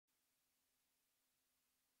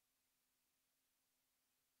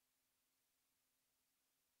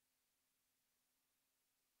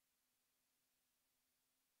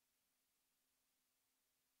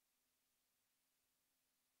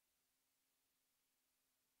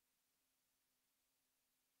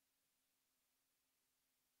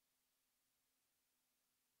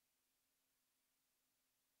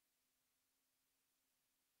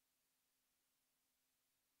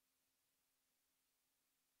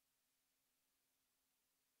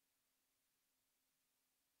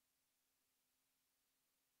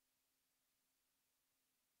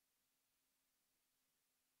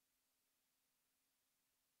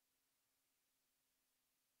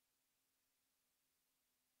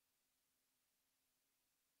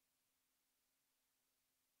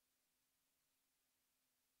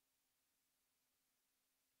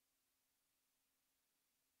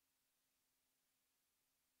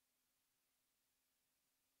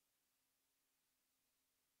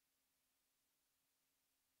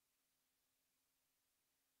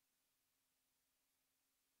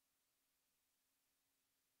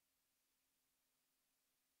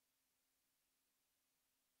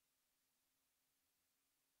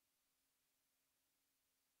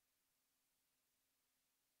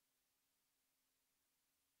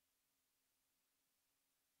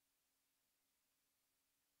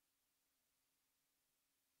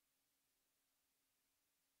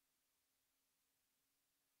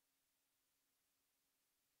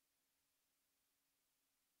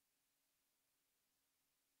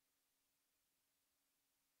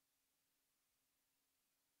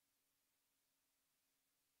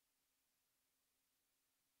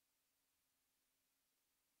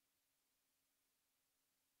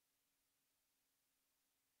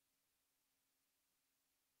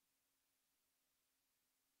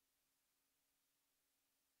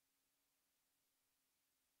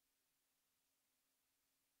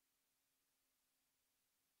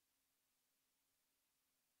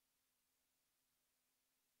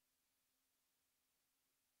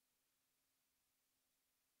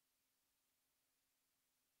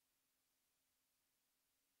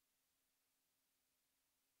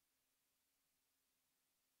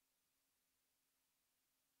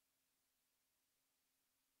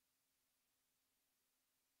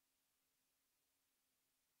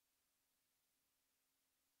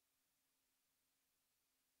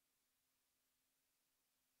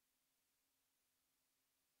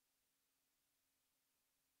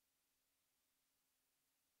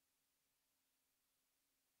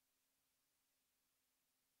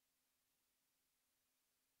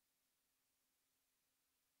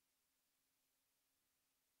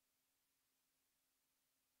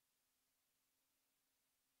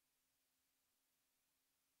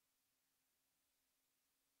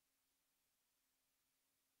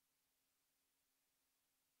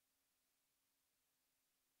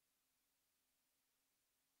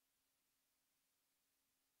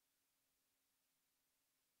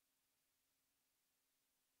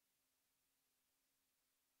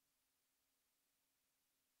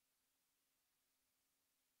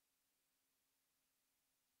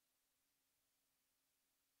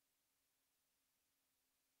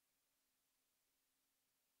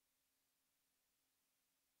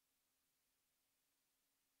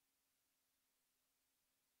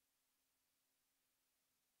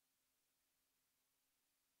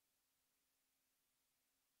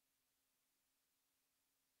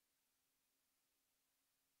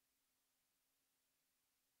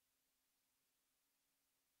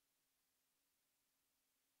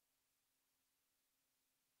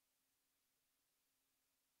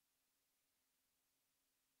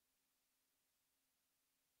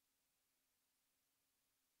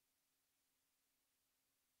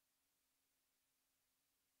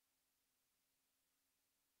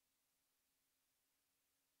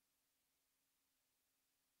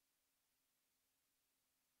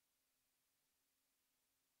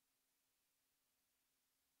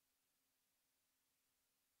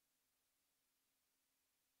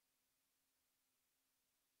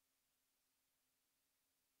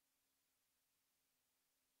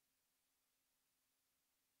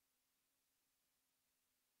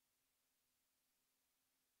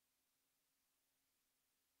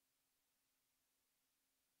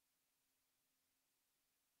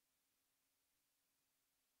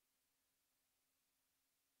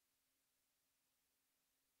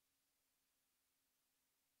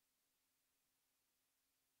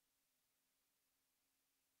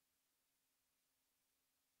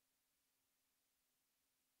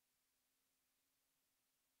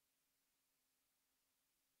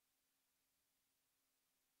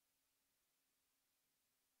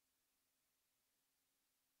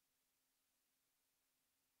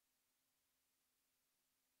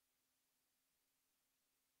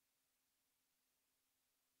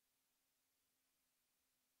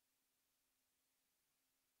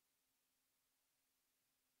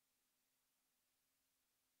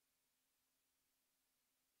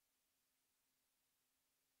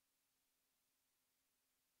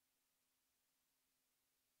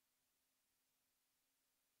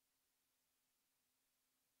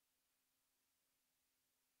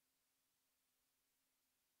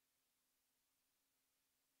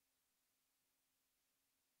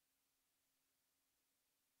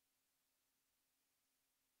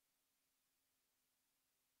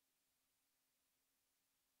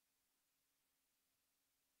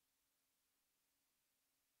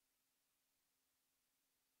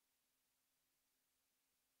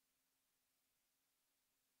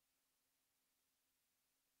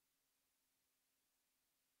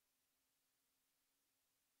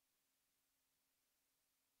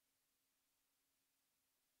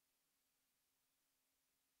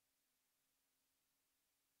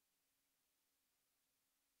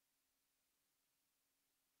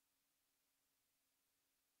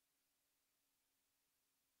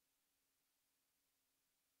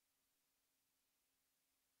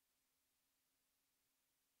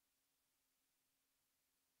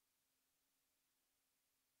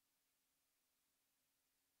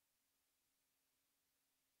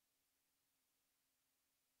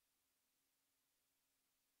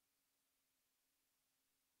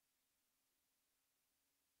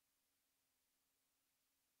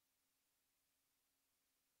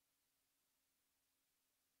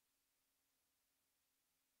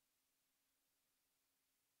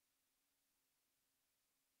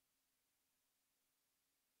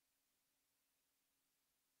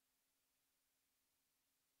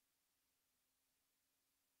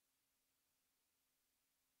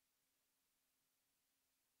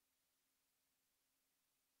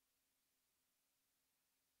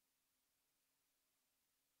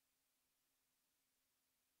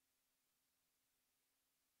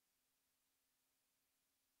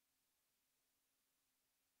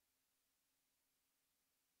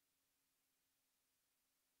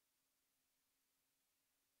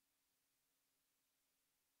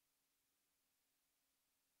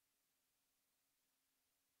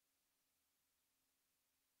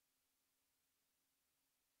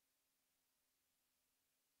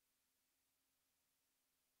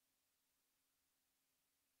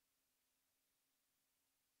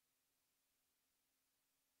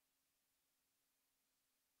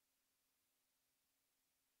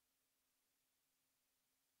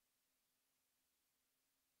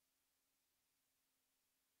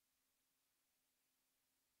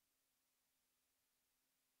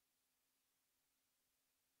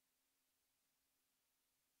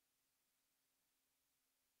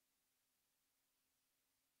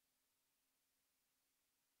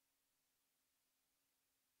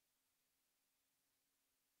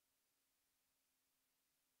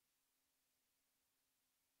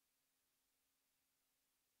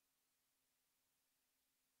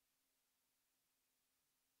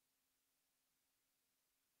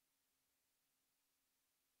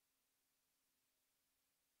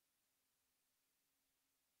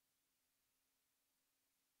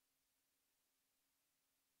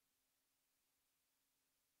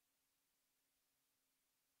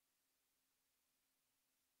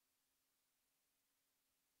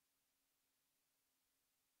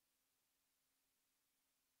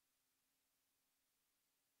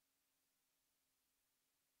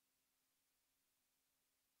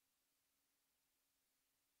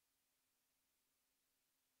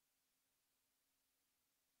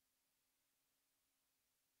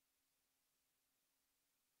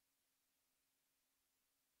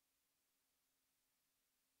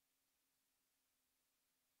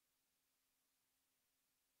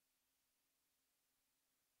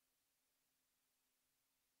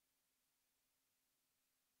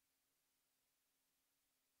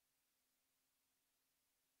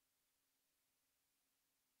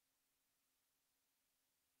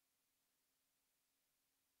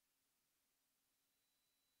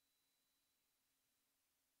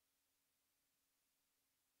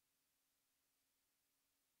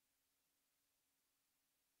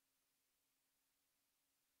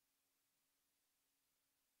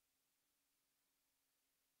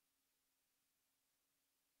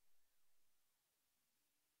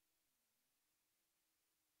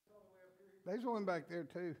There's one back there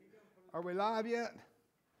too. Are we live yet?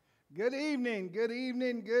 Good evening, good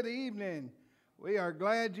evening, good evening. We are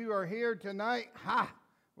glad you are here tonight.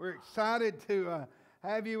 We're excited to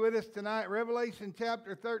have you with us tonight. Revelation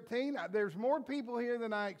chapter 13. There's more people here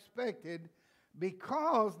than I expected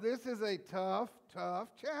because this is a tough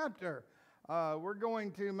chapter. We're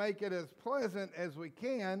going to make it as pleasant as we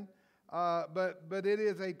can, but it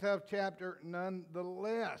is a tough chapter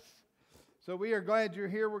nonetheless. So we are glad you're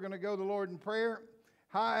here. We're going to go to the Lord in prayer.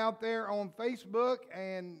 Hi out there on Facebook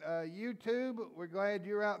and YouTube. We're glad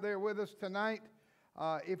you're out there with us tonight.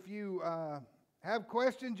 If you have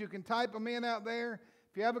questions, you can type them in out there.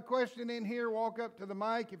 If you have a question in here, walk up to the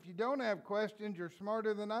mic. If you don't have questions, you're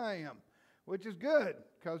smarter than I am, which is good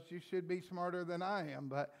because you should be smarter than I am.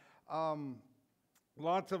 But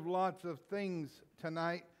lots of things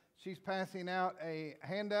tonight. She's passing out a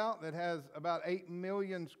handout that has about 8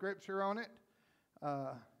 million scripture on it.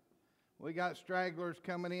 We got stragglers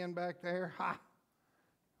coming in back there.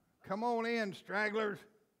 Come on in, stragglers.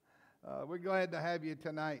 We're glad to have you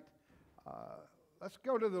tonight. Let's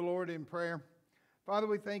go to the Lord in prayer. Father,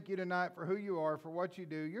 we thank you tonight for who you are, for what you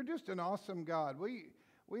do. You're just an awesome God.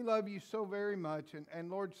 We love you so very much.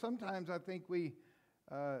 And Lord, sometimes I think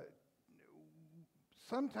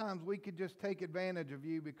sometimes we could just take advantage of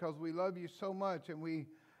you because we love you so much and we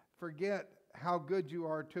forget how good you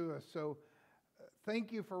are to us. So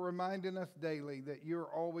thank you for reminding us daily that you're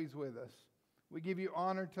always with us. We give you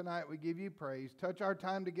honor tonight. We give you praise. Touch our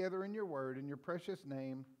time together in your word. In your precious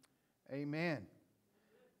name, amen.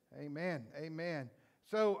 Amen. Amen.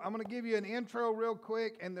 So I'm going to give you an intro real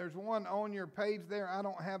quick, and there's one on your page there. I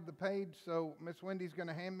don't have the page, so Miss Wendy's going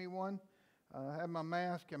to hand me one. I have my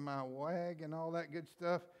mask and my wag and all that good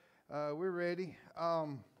stuff. We're ready.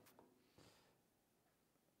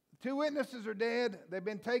 2 witnesses are dead. They've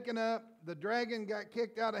been taken up. The dragon got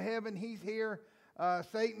kicked out of heaven. He's here.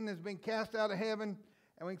 Satan has been cast out of heaven.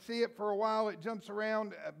 And we can see it for a while. It jumps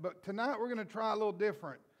around. But tonight we're going to try a little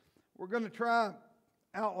different. We're going to try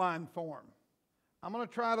outline form. I'm going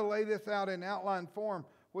to try to lay this out in outline form,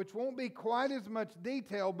 which won't be quite as much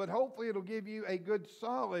detail, but hopefully it'll give you a good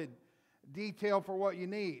solid detail for what you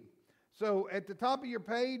need. So at the top of your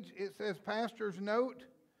page, it says Pastor's Note.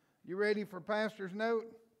 You ready for Pastor's Note?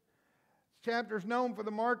 This chapter's known for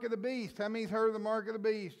the mark of the beast. How many's heard of the mark of the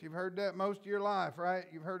beast? You've heard that most of your life, right?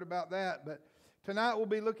 You've heard about that. But tonight we'll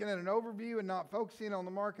be looking at an overview and not focusing on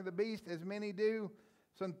the mark of the beast as many do.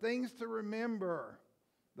 Some things to remember.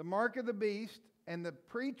 The mark of the beast and the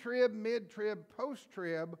pre-trib, mid-trib,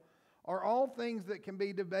 post-trib are all things that can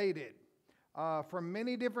be debated from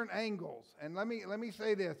many different angles. And let me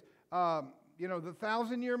say this, the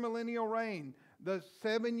 1,000-year millennial reign, the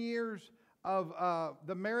 7 years of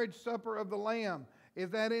the marriage supper of the Lamb, is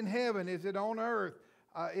that in heaven? Is it on earth?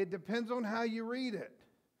 It depends on how you read it.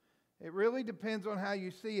 It really depends on how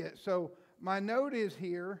you see it. So my note is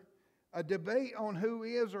here, a debate on who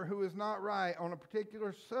is or who is not right on a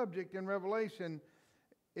particular subject in Revelation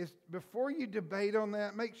is, before you debate on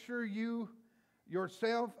that, make sure you,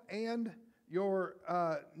 yourself, and your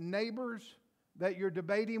neighbors that you're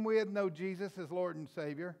debating with know Jesus as Lord and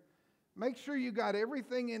Savior. Make sure you got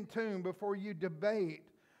everything in tune before you debate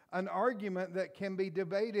an argument that can be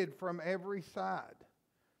debated from every side.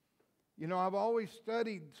 You know, I've always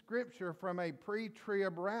studied Scripture from a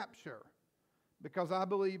pre-trib rapture because I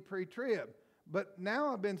believe pre-trib. But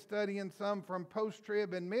now I've been studying some from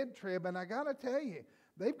post-trib and mid-trib, and I got to tell you,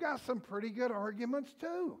 they've got some pretty good arguments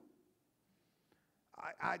too.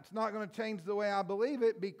 It's not going to change the way I believe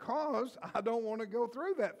it because I don't want to go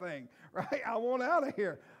through that thing, right? I want out of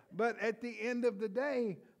here. But at the end of the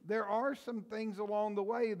day, there are some things along the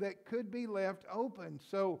way that could be left open.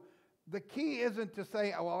 So the key isn't to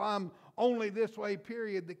say, oh, well, I'm only this way,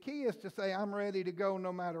 period. The key is to say, I'm ready to go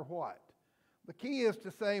no matter what. The key is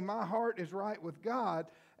to say, my heart is right with God,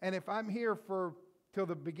 and if I'm here till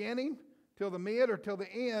the beginning, till the mid, or till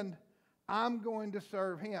the end, I'm going to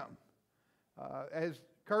serve Him. As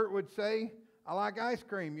Kurt would say, I like ice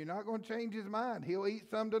cream. You're not going to change his mind. He'll eat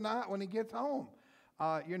some tonight when he gets home.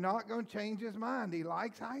 You're not going to change his mind. He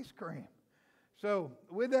likes ice cream. So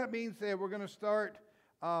with that being said, we're going to start,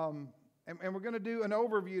 and we're going to do an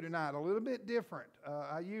overview tonight, a little bit different.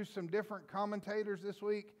 I used some different commentators this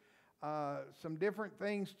week, some different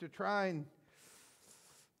things to try and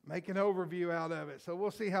make an overview out of it. So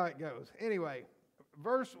we'll see how it goes. Anyway,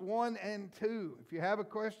 verse 1 and 2. If you have a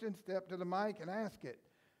question, step to the mic and ask it.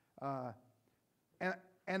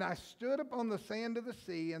 And I stood upon the sand of the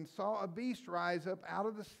sea and saw a beast rise up out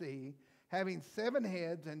of the sea, having 7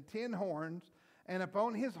 heads and 10 horns, and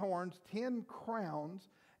upon his horns 10 crowns,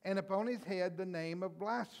 and upon his head the name of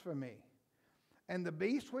blasphemy. And the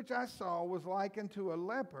beast which I saw was like unto a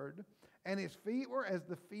leopard, and his feet were as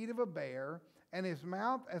the feet of a bear, and his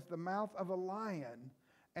mouth as the mouth of a lion.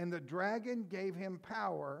 And the dragon gave him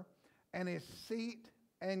power, and his seat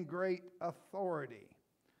and great authority.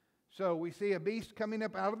 So we see a beast coming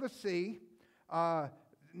up out of the sea.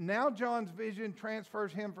 Now John's vision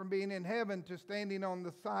transfers him from being in heaven to standing on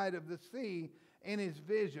the side of the sea in his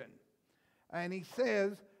vision. And he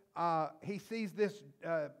says he sees this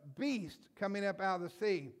beast coming up out of the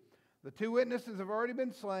sea. The two witnesses have already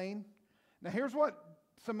been slain. Now here's what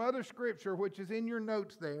some other scripture, which is in your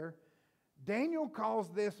notes there. Daniel calls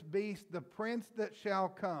this beast the prince that shall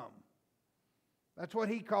come. That's what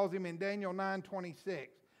he calls him in Daniel 9:26.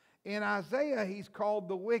 In Isaiah, he's called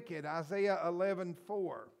the wicked, Isaiah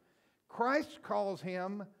 11:4. Christ calls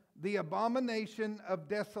him the abomination of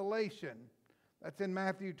desolation. That's in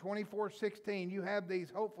Matthew 24:16. You have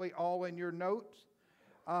these hopefully all in your notes.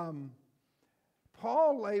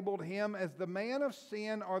 Paul labeled him as the man of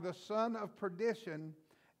sin or the son of perdition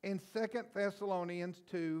in 2 Thessalonians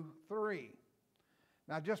 2:3.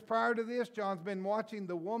 Now, just prior to this, John's been watching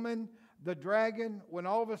the woman, the dragon, when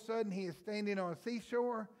all of a sudden he is standing on a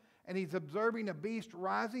seashore and he's observing a beast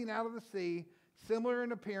rising out of the sea, similar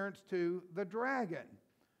in appearance to the dragon.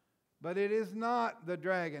 But it is not the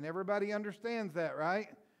dragon. Everybody understands that, right?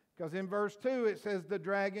 Because in verse 2 it says the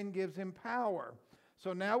dragon gives him power.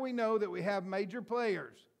 So now we know that we have major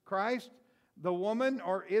players. Christ, the woman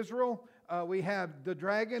or Israel. We have the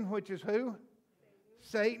dragon, which is who?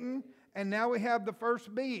 Satan. And now we have the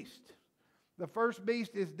first beast. The first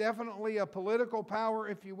beast is definitely a political power,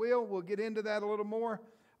 if you will. We'll get into that a little more.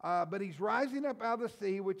 But he's rising up out of the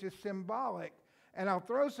sea, which is symbolic. And I'll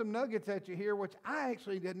throw some nuggets at you here, which I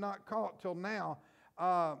actually did not caught till now.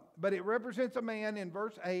 But it represents a man in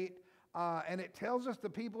verse 8. And it tells us the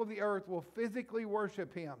people of the earth will physically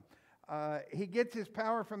worship him. He gets his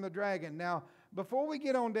power from the dragon. Now, before we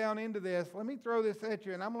get on down into this, let me throw this at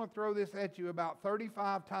you. And I'm going to throw this at you about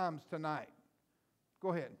 35 times tonight.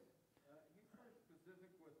 Go ahead. He's very specific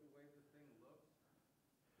with the way the thing looks.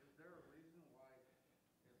 Is there a reason why it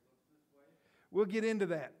looks this way? We'll get into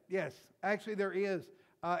that. Yes, actually there is.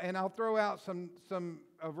 And I'll throw out some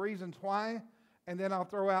of reasons why, and then I'll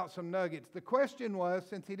throw out some nuggets. The question was,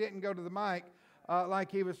 since he didn't go to the mic like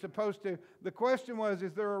he was supposed to, the question was,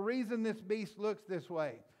 is there a reason this beast looks this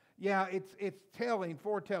way? Yeah, it's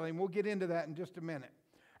foretelling. We'll get into that in just a minute.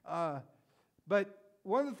 But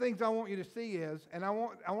one of the things I want you to see is, and I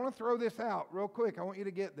want to throw this out real quick. I want you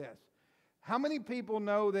to get this. How many people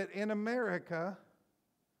know that in America,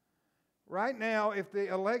 right now, if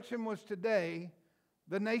the election was today,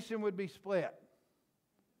 the nation would be split?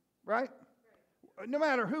 Right? No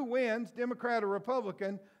matter who wins, Democrat or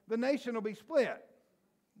Republican, the nation will be split.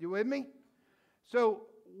 You with me? So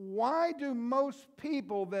why do most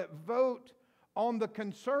people that vote on the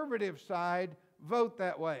conservative side vote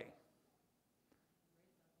that way?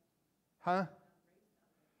 Huh?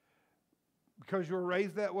 Because you were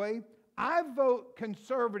raised that way? I vote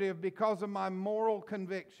conservative because of my moral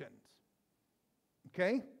convictions.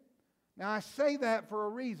 Okay? Now I say that for a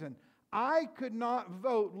reason. I could not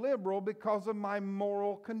vote liberal because of my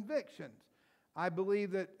moral convictions. I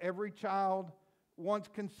believe that every child once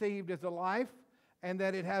conceived is a life and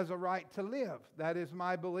that it has a right to live. That is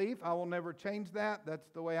my belief. I will never change that. That's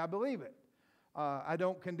the way I believe it. I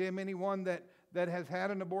don't condemn anyone that has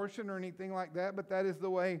had an abortion or anything like that, but that is the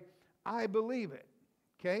way I believe it.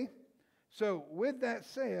 Okay? So with that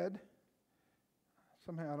said,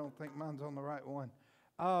 somehow I don't think mine's on the right one.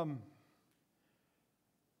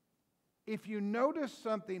 If you notice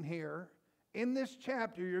something here, in this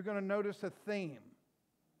chapter, you're going to notice a theme.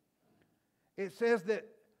 It says that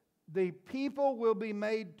the people will be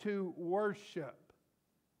made to worship.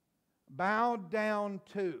 Bow down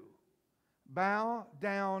to. Bow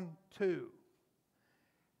down to.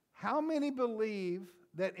 How many believe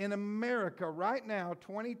that in America right now,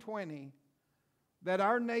 2020, that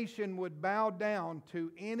our nation would bow down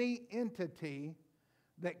to any entity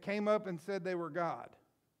that came up and said they were God?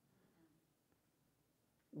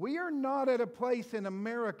 We are not at a place in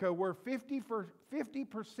America where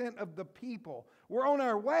 50% of the people, we're on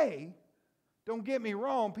our way. Don't get me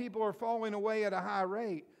wrong, people are falling away at a high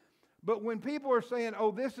rate. But when people are saying,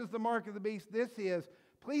 oh, this is the mark of the beast,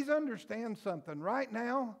 please understand something. Right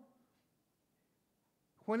now,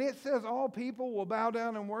 when it says all people will bow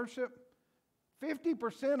down and worship,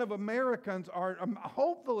 50% of Americans are,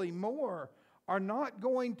 hopefully more, are not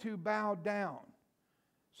going to bow down.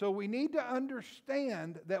 So we need to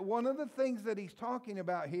understand that one of the things that he's talking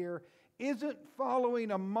about here isn't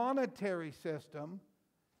following a monetary system.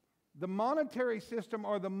 the monetary system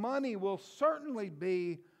or the money will certainly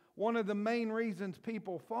be one of the main reasons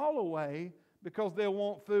people fall away, because they'll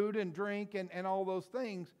want food and drink and all those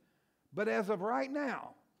things. But as of right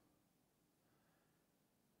now,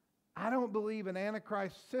 I don't believe an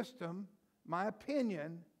Antichrist system, my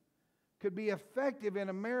opinion, could be effective in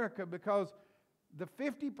America, because the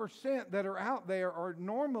 50% that are out there are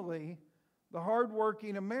normally the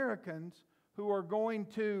hardworking Americans who are going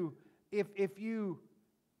to, if you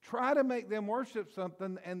try to make them worship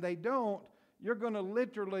something and they don't, you're going to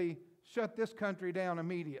literally shut this country down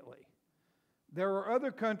immediately. There are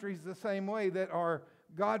other countries the same way that are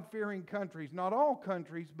God-fearing countries. Not all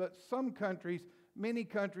countries, but some countries, many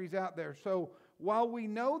countries out there. So while we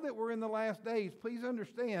know that we're in the last days, please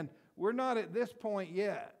understand, we're not at this point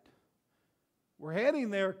yet. We're heading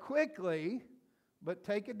there quickly, but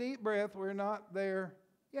take a deep breath. We're not there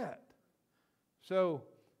yet. So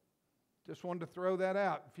just wanted to throw that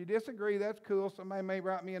out. If you disagree, that's cool. Somebody may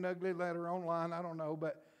write me an ugly letter online. I don't know.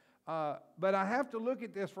 But I have to look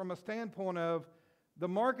at this from a standpoint of the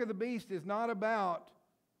mark of the beast is not about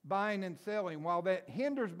buying and selling. While that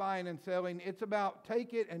hinders buying and selling, it's about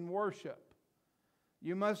take it and worship.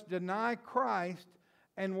 You must deny Christ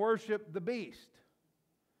and worship the beast.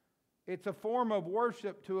 It's a form of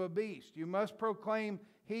worship to a beast. You must proclaim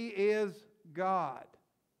He is God.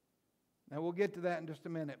 Now we'll get to that in just a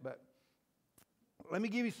minute, but let me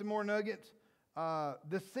give you some more nuggets.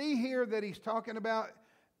 The sea here that he's talking about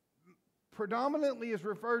predominantly is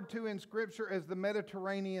referred to in Scripture as the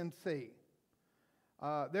Mediterranean Sea.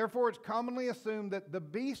 Therefore, it's commonly assumed that the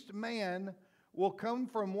beast man will come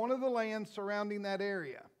from one of the lands surrounding that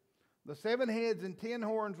area. The 7 heads and 10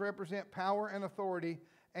 horns represent power and authority,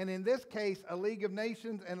 and in this case, a league of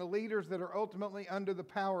nations and the leaders that are ultimately under the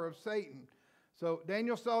power of Satan. So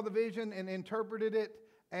Daniel saw the vision and interpreted it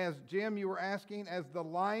as, Jim, you were asking, as the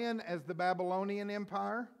lion as the Babylonian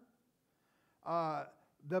Empire,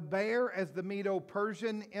 the bear as the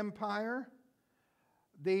Medo-Persian Empire,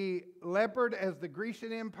 the leopard as the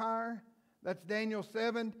Grecian Empire. That's Daniel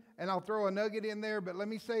 7, and I'll throw a nugget in there, but let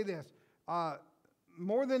me say this.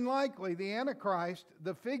 More than likely, the Antichrist,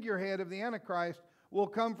 the figurehead of the Antichrist, will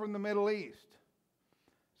come from the Middle East.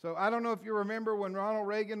 So I don't know if you remember when Ronald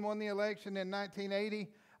Reagan won the election in 1980,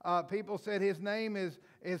 people said his name is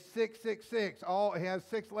 666. He has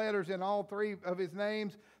 6 letters in all 3 of his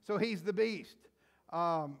names, so he's the beast.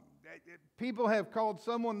 People have called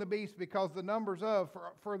someone the beast because the numbers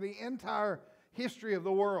for the entire history of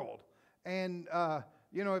the world. And,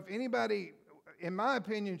 if anybody, in my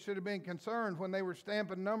opinion, should have been concerned when they were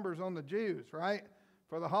stamping numbers on the Jews, right?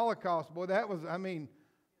 For the Holocaust. Boy,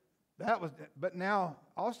 but now,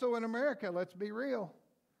 also in America, let's be real.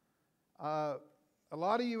 A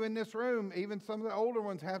lot of you in this room, even some of the older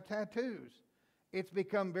ones, have tattoos. It's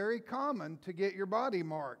become very common to get your body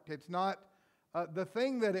marked. It's not the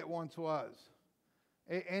thing that it once was.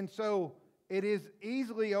 And so it is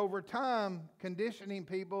easily over time conditioning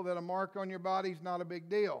people that a mark on your body is not a big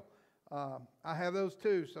deal. I have those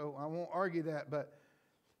too, so I won't argue that.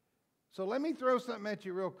 So let me throw something at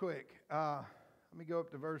you real quick. Let me go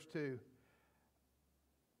up to verse 2.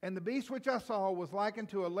 And the beast which I saw was likened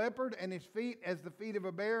to a leopard, and his feet as the feet of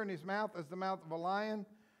a bear, and his mouth as the mouth of a lion.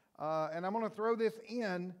 And I'm going to throw this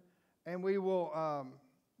in, and we'll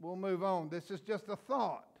move on. This is just a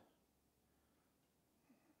thought.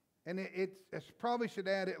 And it probably should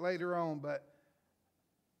add it later on, but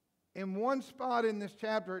in one spot in this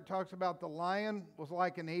chapter, it talks about the lion was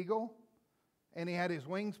like an eagle, and he had his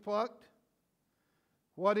wings plucked.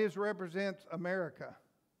 What represents America?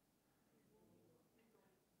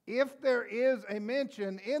 If there is a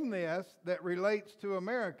mention in this that relates to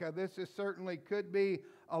America, this certainly could be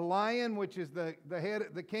a lion, which is the head,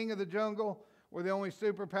 the king of the jungle. We're the only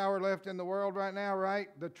superpower left in the world right now, right?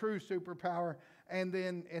 The true superpower. And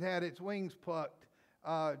then it had its wings plucked.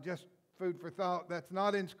 Just food for thought. That's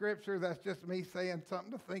not in Scripture. That's just me saying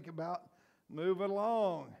something to think about. Move it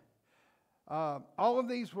along. All of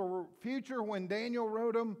these were future when Daniel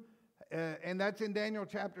wrote them, and that's in Daniel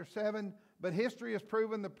chapter 7. But history has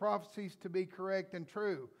proven the prophecies to be correct and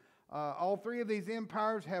true. All 3 of these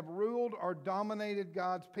empires have ruled or dominated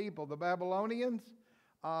God's people. The Babylonians,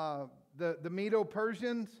 the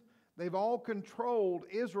Medo-Persians, they've all controlled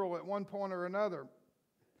Israel at one point or another.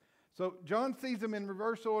 So John sees them in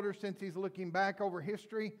reverse order since he's looking back over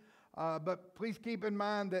history. But please keep in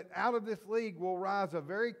mind that out of this league will rise a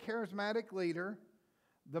very charismatic leader.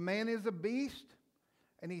 The man is a beast,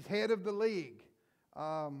 and he's head of the league.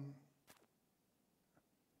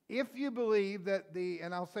 If you believe that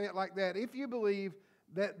and I'll say it like that, if you believe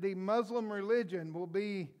that the Muslim religion will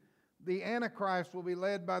be the Antichrist will be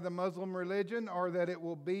led by the Muslim religion, or that it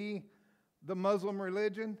will be the Muslim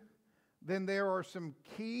religion, then there are some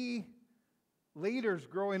key leaders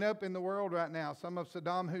growing up in the world right now. Some of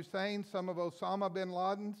Saddam Hussein, some of Osama bin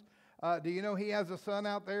Laden's. Do you know he has a son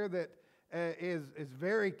out there that is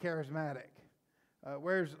very charismatic?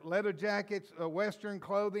 Wears leather jackets, Western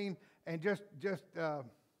clothing, and just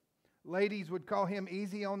ladies would call him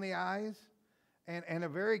easy on the eyes, and a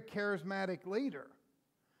very charismatic leader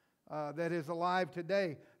that is alive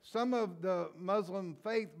today. Some of the Muslim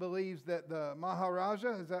faith believes that the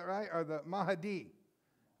Maharaja, is that right, or the Mahdi,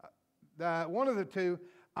 one of the two,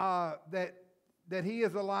 that he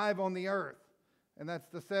is alive on the earth, and that's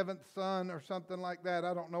the seventh son or something like that.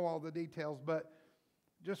 I don't know all the details, but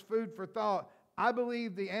just food for thought. I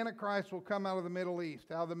believe the Antichrist will come out of the Middle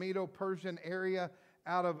East, out of the Medo-Persian area,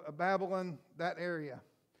 out of Babylon, that area.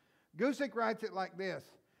 Gusick writes it like this: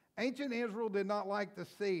 ancient Israel did not like the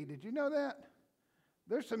sea. Did you know that?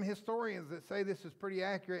 There's some historians that say this is pretty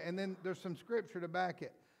accurate, and then there's some scripture to back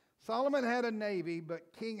it. Solomon had a navy,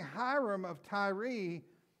 but King Hiram of Tyre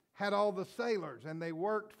had all the sailors, and they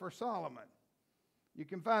worked for Solomon. You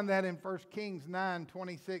can find that in 1 Kings 9,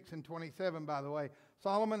 26 and 27, by the way.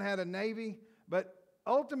 Solomon had a navy, but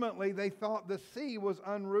ultimately they thought the sea was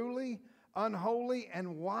unruly, unholy,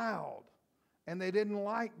 and wild, and they didn't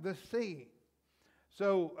like the sea.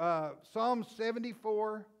 So Psalm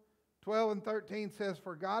 74, 12 and 13 says,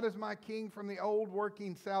 "For God is my king from the old,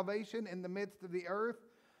 working salvation in the midst of the earth.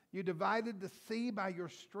 You divided the sea by your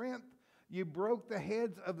strength. You broke the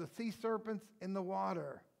heads of the sea serpents in the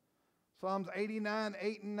water." Psalms 89,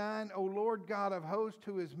 8 and 9, "O Lord God of hosts,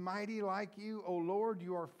 who is mighty like you? O Lord,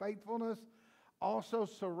 your faithfulness also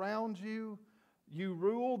surrounds you. You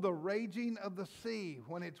rule the raging of the sea.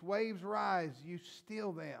 When its waves rise, you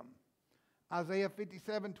still them." Isaiah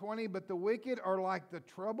 57, 20, "But the wicked are like the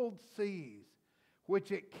troubled seas,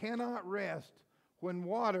 which it cannot rest when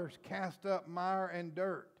waters cast up mire and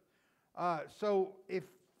dirt." So if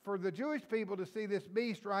for the Jewish people to see this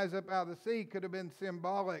beast rise up out of the sea could have been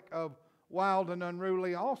symbolic of wild and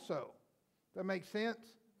unruly also. That makes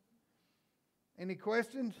sense? Any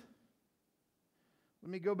questions?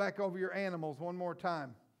 Let me go back over your animals one more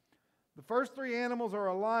time. The first three animals are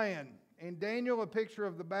a lion. In Daniel, a picture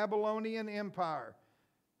of the Babylonian Empire.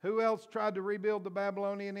 Who else tried to rebuild the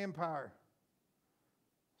Babylonian Empire?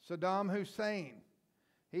 Saddam Hussein.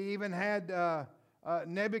 He even had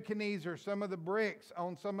Nebuchadnezzar, some of the bricks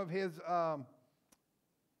on some of his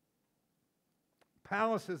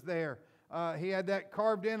palaces there. He had that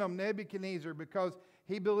carved in them, Nebuchadnezzar, because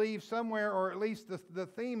he believed somewhere, or at least the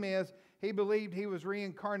theme is, he believed he was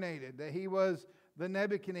reincarnated, that he was the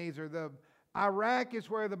Nebuchadnezzar. The Iraq is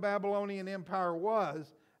where the Babylonian Empire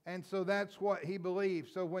was, and so that's what he believed.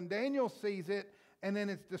 So when Daniel sees it, and then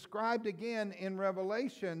it's described again in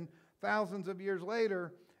Revelation thousands of years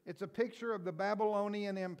later, it's a picture of the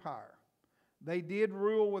Babylonian Empire. They did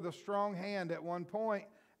rule with a strong hand at one point,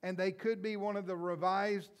 and they could be one of the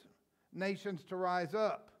revised nations to rise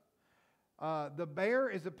up. The bear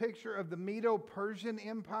is a picture of the Medo-Persian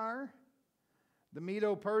Empire. The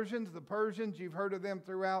Medo-Persians, the Persians, you've heard of them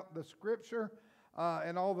throughout the Scripture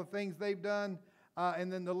and all the things they've done.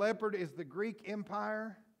 And then the leopard is the Greek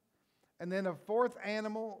Empire. And then a fourth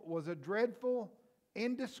animal was a dreadful,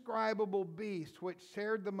 indescribable beast which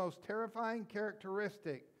shared the most terrifying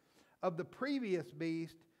characteristic of the previous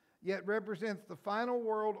beast, yet represents the final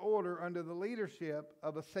world order under the leadership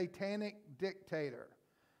of a satanic dictator.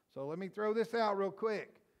 So let me throw this out real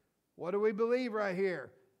quick. What do we believe right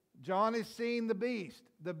here? John is seeing the beast.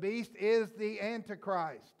 The beast is the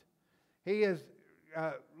Antichrist. He is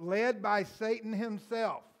led by Satan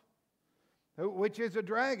himself, which is a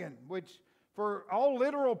dragon, which for all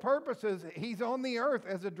literal purposes, he's on the earth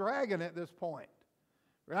as a dragon at this point,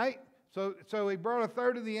 right? So he brought a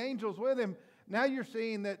third of the angels with him. Now you're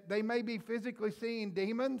seeing that they may be physically seeing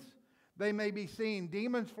demons. They may be seeing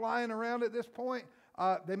demons flying around at this point.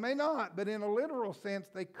 They may not, but in a literal sense,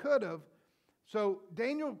 they could have. So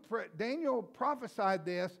Daniel prophesied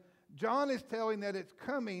this. John is telling that it's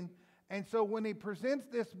coming. And so when he presents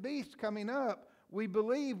this beast coming up, we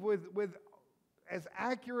believe with as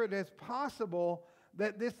accurate as possible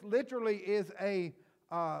that this literally is a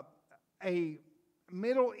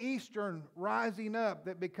Middle Eastern rising up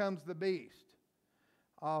that becomes the beast.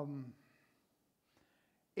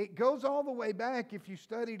 It goes all the way back, if you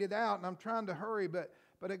studied it out, and I'm trying to hurry, but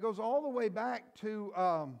it goes all the way back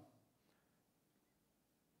to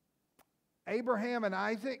Abraham and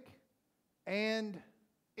Isaac and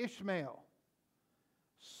Ishmael.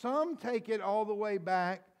 Some take it all the way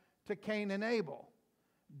back to Cain and Abel.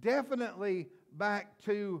 Definitely back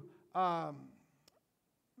to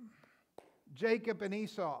Jacob and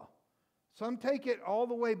Esau. Some take it all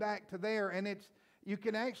the way back to there, and you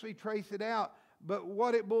can actually trace it out. But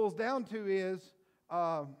what it boils down to is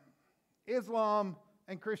Islam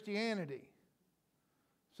and Christianity.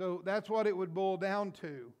 So that's what it would boil down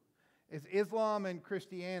to, is Islam and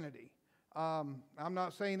Christianity. I'm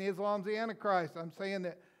not saying Islam's the Antichrist. I'm saying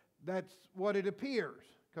that that's what it appears,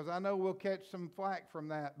 because I know we'll catch some flack from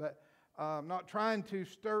that. But I'm not trying to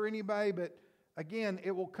stir anybody, but again,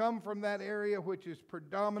 it will come from that area which is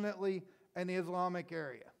predominantly an Islamic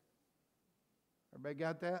area. Everybody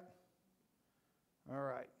got that? All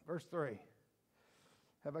right, verse 3.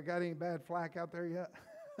 Have I got any bad flack out there yet?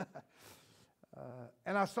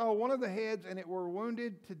 And I saw one of the heads, and it were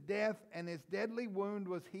wounded to death, and his deadly wound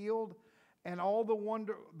was healed, and all the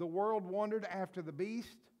world wondered after the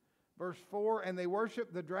beast. Verse 4, and they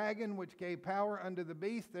worshiped the dragon, which gave power unto the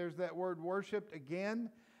beast. There's that word worshipped again.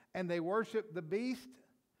 And they worshiped the beast.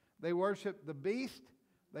 They worshiped the beast.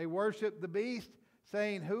 They worshiped the beast,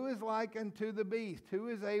 saying, who is like unto the beast? Who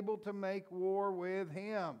is able to make war with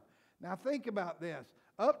him? Now think about this.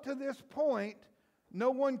 Up to this point, no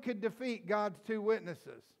one could defeat God's two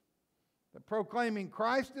witnesses. They're proclaiming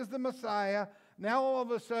Christ is the Messiah. Now all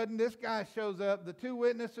of a sudden this guy shows up, the two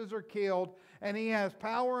witnesses are killed, and he has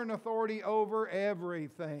power and authority over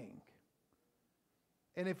everything.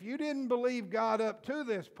 And if you didn't believe God up to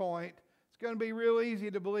this point, it's going to be real easy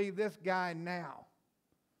to believe this guy now.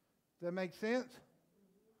 Does that make sense?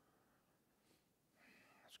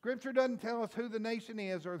 Scripture doesn't tell us who the nation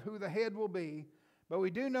is or who the head will be, but we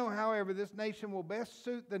do know, however, this nation will best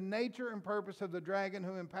suit the nature and purpose of the dragon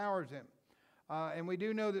who empowers him. And we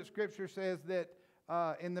do know that Scripture says that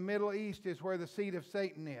in the Middle East is where the seat of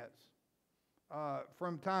Satan is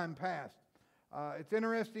from time past. It's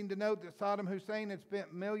interesting to note that Saddam Hussein had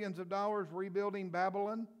spent millions of dollars rebuilding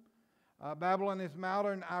Babylon. Babylon is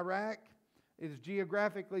modern Iraq. It is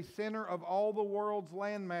geographically center of all the world's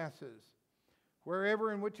land masses.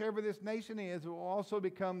 Wherever and whichever this nation is, it will also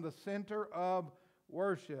become the center of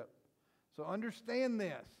worship. So understand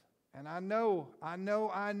this. And I know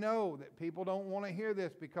that people don't want to hear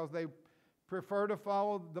this because they prefer to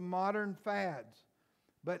follow the modern fads.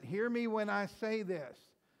 But hear me when I say this.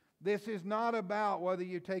 This is not about whether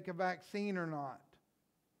you take a vaccine or not.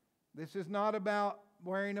 This is not about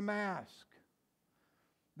wearing a mask.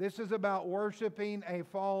 This is about worshiping a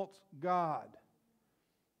false god.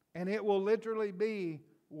 And it will literally be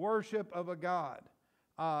worship of a god.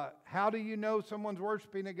 How do you know someone's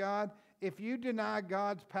worshiping a god? If you deny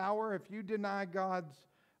God's power, if you deny God's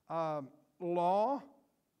law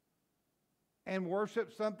and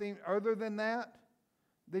worship something other than that,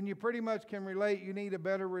 then you pretty much can relate you need a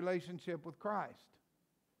better relationship with Christ.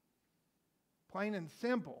 Plain and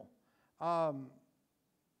simple. I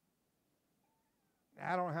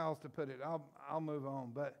don't know how else to put it. I'll move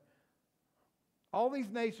on. But all these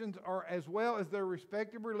nations are, as well as their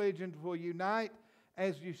respective religions, will unite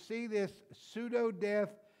as you see this pseudo-death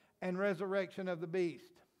and resurrection of the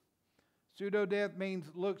beast. Pseudo-death means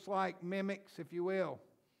looks like, mimics, if you will.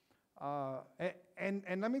 And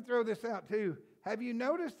let me throw this out too. Have you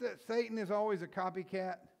noticed that Satan is always a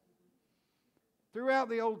copycat? Throughout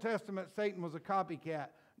the Old Testament, Satan was a copycat.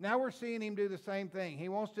 Now we're seeing him do the same thing. He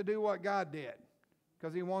wants to do what God did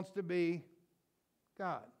because he wants to be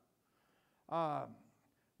God.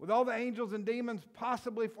 With all the angels and demons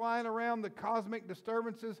possibly flying around, the cosmic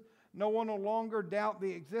disturbances, no one will longer doubt the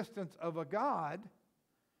existence of a God,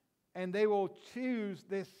 and they will choose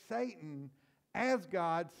this Satan as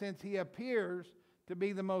God since he appears to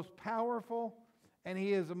be the most powerful, and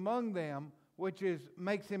he is among them, which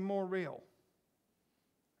makes him more real.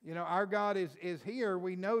 You know, our God is here.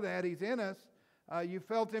 We know that. He's in us. You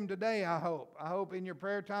felt him today, I hope. I hope in your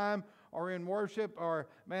prayer time or in worship or,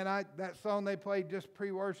 man, that song they played just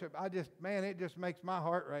pre-worship, it just makes my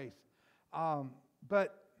heart race.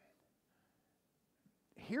 But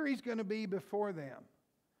here he's going to be before them.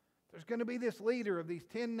 There's going to be this leader of these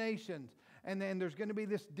 10 nations. And then there's going to be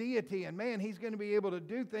this deity. And man, he's going to be able to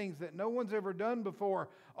do things that no one's ever done before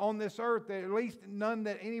on this earth. At least none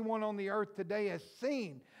that anyone on the earth today has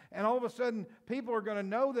seen. And all of a sudden, people are going to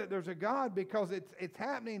know that there's a God because it's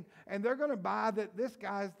happening. And they're going to buy that this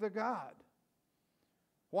guy's the God.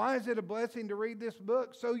 Why is it a blessing to read this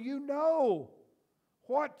book? So you know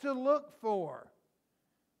what to look for.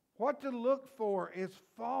 What to look for is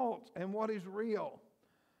false and what is real.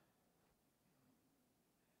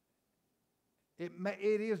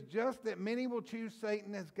 It is just that many will choose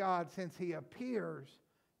Satan as God since he appears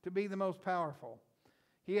to be the most powerful.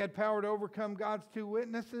 He had power to overcome God's two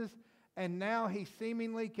witnesses, and now he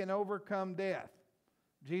seemingly can overcome death.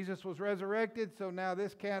 Jesus was resurrected, so now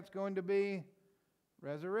this cat's going to be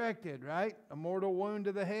resurrected, right? A mortal wound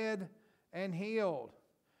to the head and healed.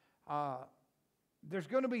 There's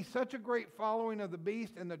going to be such a great following of the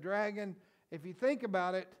beast and the dragon. If you think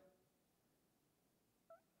about it,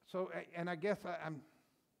 and I guess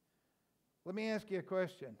let me ask you a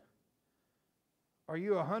question. Are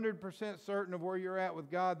you 100% certain of where you're at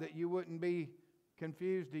with God that you wouldn't be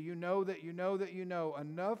confused? Do you know that you know that you know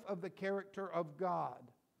enough of the character of God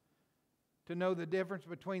to know the difference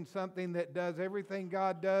between something that does everything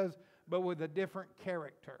God does but with a different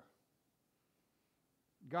character?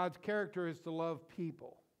 God's character is to love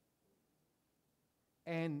people.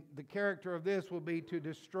 And the character of this will be to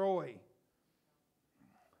destroy.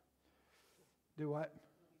 Do what?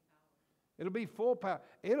 It'll be full power.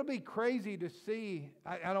 It'll be crazy to see.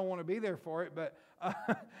 I don't want to be there for it, but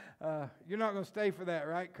you're not going to stay for that,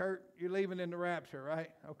 right, Kurt? You're leaving in the rapture, right?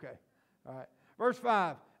 Okay. All right. Verse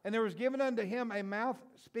 5. And there was given unto him a mouth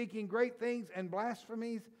speaking great things and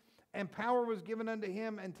blasphemies, and power was given unto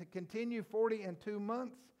him, and to continue 42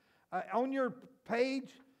 months. On your page,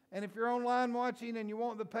 and if you're online watching and you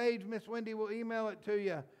want the page, Miss Wendy will email it to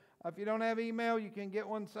you. If you don't have email, you can get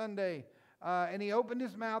one Sunday. And he opened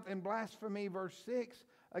his mouth in blasphemy, verse 6,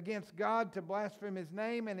 against God to blaspheme his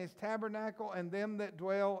name and his tabernacle and them that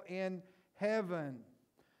dwell in heaven.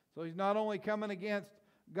 So he's not only coming against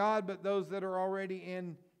God, but those that are already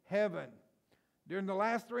in heaven. During the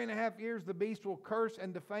last 3.5 years, the beast will curse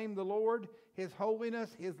and defame the Lord, his holiness,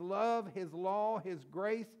 his love, his law, his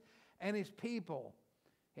grace, and his people.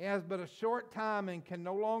 He has but a short time and can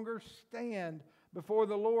no longer stand before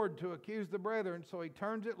the Lord to accuse the brethren, so he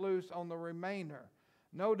turns it loose on the remainder.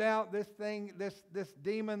 No doubt this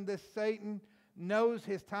demon, this Satan, knows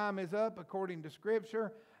his time is up according to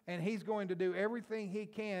Scripture, and he's going to do everything he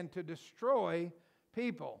can to destroy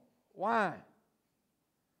people. Why?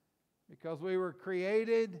 Because we were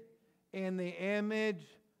created in the image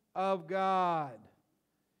of God.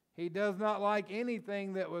 He does not like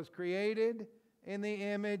anything that was created in the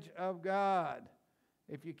image of God.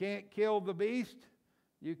 If you can't kill the beast,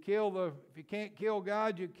 if you can't kill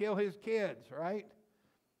God, you kill his kids, right?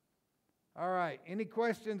 All right. Any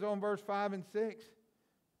questions on verse 5 and 6?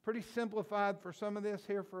 Pretty simplified for some of this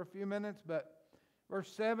here for a few minutes, but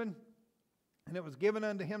verse 7, and it was given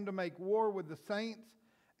unto him to make war with the saints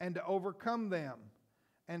and to overcome them.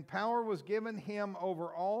 And power was given him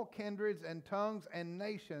over all kindreds and tongues and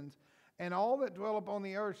nations, and all that dwell upon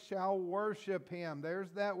the earth shall worship him.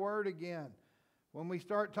 There's that word again. When we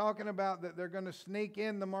start talking about that they're going to sneak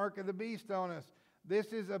in the mark of the beast on us, this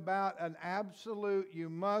is about an absolute, you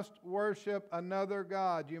must worship another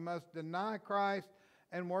God. You must deny Christ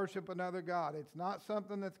and worship another God. It's not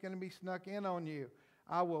something that's going to be snuck in on you.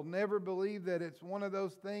 I will never believe that it's one of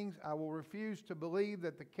those things. I will refuse to believe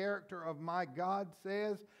that the character of my God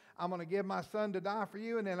says, I'm going to give my son to die for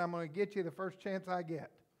you, and then I'm going to get you the first chance I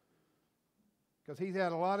get. Because he's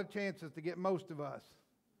had a lot of chances to get most of us,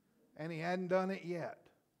 and he hadn't done it yet.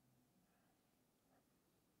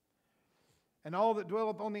 And all that dwell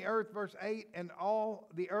upon the earth, verse 8, and all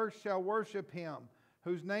the earth shall worship him,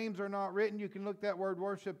 whose names are not written. You can look that word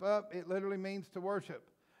worship up. It literally means to worship.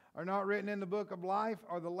 Are not written in the book of life,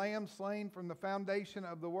 or the Lamb slain from the foundation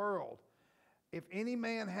of the world. If any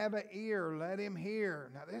man have an ear, let him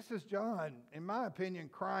hear. Now this is John, in my opinion,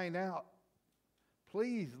 crying out,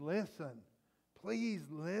 please listen. Please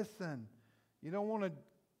listen. You don't want to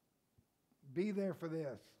be there for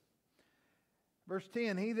this. Verse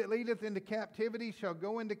 10, he that leadeth into captivity shall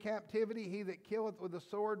go into captivity. He that killeth with the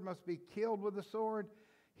sword must be killed with the sword.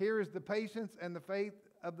 Here is the patience and the faith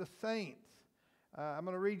of the saints. I'm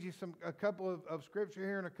going to read you a couple of scripture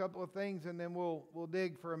here and a couple of things, and then we'll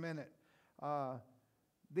dig for a minute.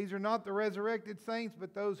 These are not the resurrected saints,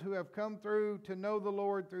 but those who have come through to know the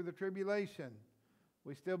Lord through the tribulation.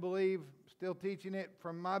 We still believe, still teaching it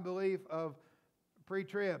from my belief of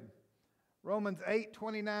pre-trib. Romans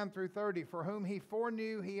 8:29 through 30. For whom he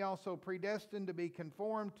foreknew, he also predestined to be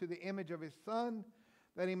conformed to the image of his Son,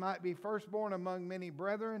 that he might be firstborn among many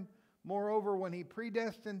brethren. Moreover, when he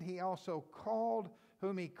predestined, he also called.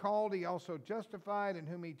 Whom he called, he also justified. And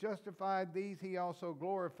whom he justified, these he also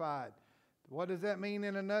glorified. What does that mean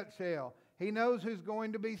in a nutshell? He knows who's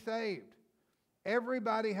going to be saved.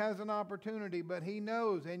 Everybody has an opportunity, but he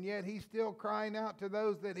knows, and yet he's still crying out to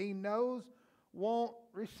those that he knows won't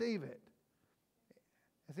receive it.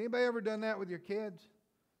 Has anybody ever done that with your kids?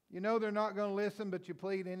 You know they're not going to listen, but you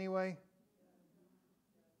plead anyway?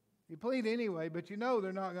 You plead anyway, but you know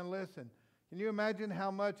they're not going to listen. Can you imagine how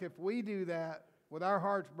much, if we do that with our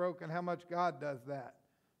hearts broken, how much God does that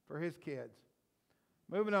for his kids?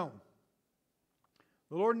 Moving on.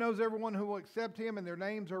 The Lord knows everyone who will accept him, and their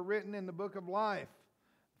names are written in the book of life.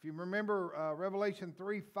 If you remember Revelation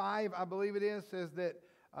 3:5, I believe it is, says that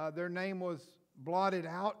their name was blotted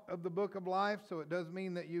out of the book of life. So it does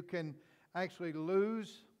mean that you can actually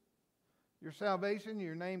lose your salvation.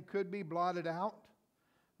 Your name could be blotted out.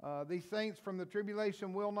 These saints from the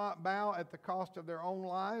tribulation will not bow at the cost of their own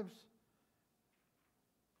lives.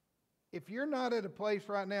 If you're not at a place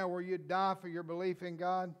right now where you'd die for your belief in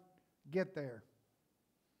God, get there.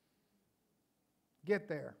 Get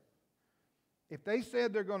there. If they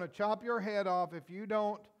said they're going to chop your head off if you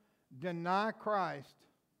don't deny Christ,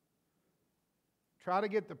 try to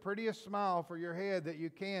get the prettiest smile for your head that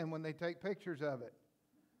you can when they take pictures of it.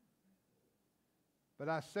 But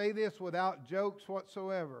I say this without jokes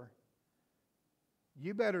whatsoever.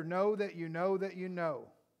 You better know that you know that you know.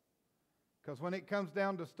 Because when it comes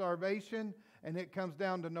down to starvation, and it comes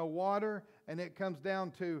down to no water, and it comes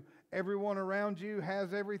down to everyone around you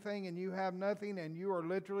has everything and you have nothing, and you are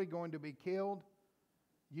literally going to be killed,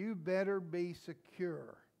 you better be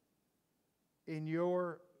secure in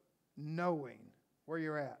your knowing where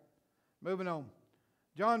you're at. Moving on.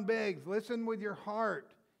 John begs, listen with your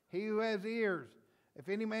heart, he who has ears. If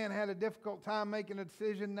any man had a difficult time making a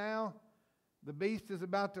decision now, the beast is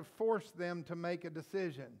about to force them to make a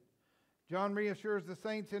decision. John reassures the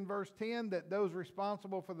saints in verse 10 that those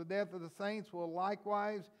responsible for the death of the saints will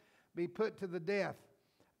likewise be put to the death.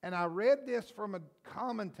 And I read this from a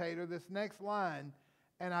commentator, this next line,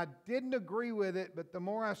 and I didn't agree with it, but the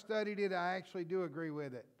more I studied it, I actually do agree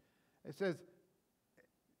with it. It says,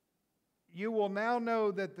 you will now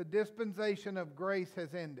know that the dispensation of grace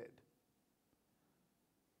has ended.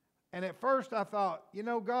 And at first I thought,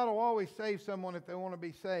 God will always save someone if they want to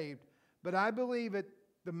be saved. But I believe at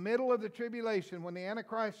the middle of the tribulation, when the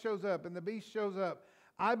Antichrist shows up and the beast shows up,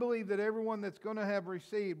 I believe that everyone that's going to have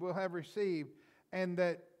received will have received. And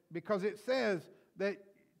that because it says that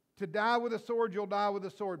to die with a sword, you'll die with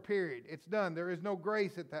a sword, period. It's done. There is no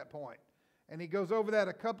grace at that point. And he goes over that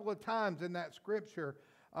a couple of times in that scripture.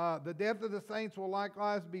 The death of the saints will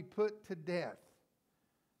likewise be put to death.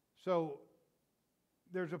 So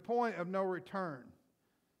there's a point of no return.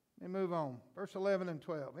 Let me move on. Verse 11 and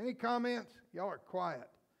 12. Any comments? Y'all are quiet.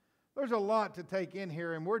 There's a lot to take in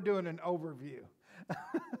here, and we're doing an overview.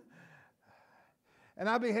 And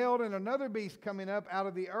I beheld another beast coming up out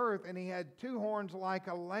of the earth, and he had two horns like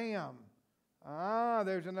a lamb.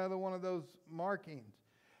 There's another one of those markings.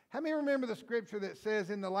 How many remember the scripture that says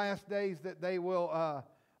in the last days that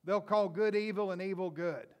they'll call good evil and evil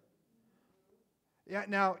good? Yeah.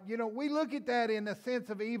 Now, we look at that in the sense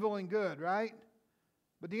of evil and good, right?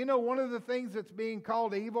 But do you know one of the things that's being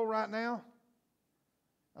called evil right now?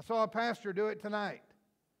 I saw a pastor do it tonight.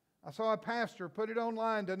 I saw a pastor put it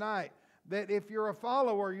online tonight that if you're a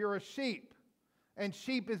follower, you're a sheep. And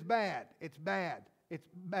sheep is bad. It's bad. It's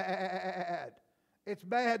bad. It's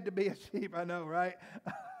bad to be a sheep, I know, right?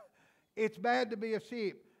 It's bad to be a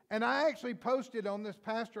sheep. And I actually posted on this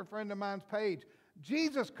pastor friend of mine's page,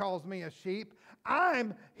 Jesus calls me a sheep.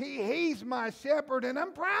 He's my shepherd, and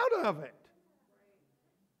I'm proud of it.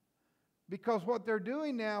 Because what they're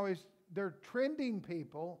doing now is they're trending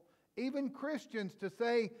people, even Christians, to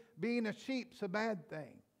say being a sheep's a bad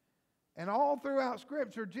thing. And all throughout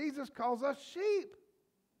Scripture, Jesus calls us sheep.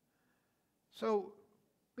 So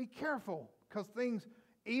be careful, because things,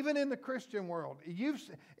 even in the Christian world,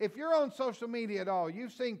 if you're on social media at all,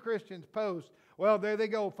 you've seen Christians post, well, there they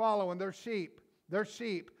go following, they're sheep. They're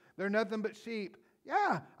sheep. They're nothing but sheep.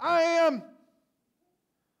 Yeah, I am.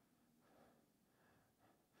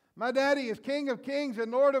 My daddy is King of Kings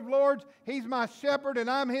and Lord of Lords. He's my shepherd and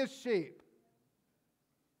I'm his sheep.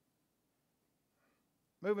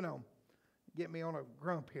 Moving on. Get me on a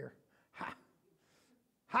grump here. Ha!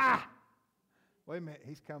 Ha! Wait a minute,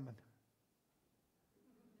 he's coming.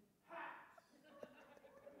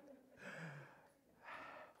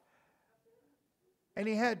 And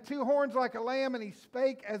he had two horns like a lamb, and he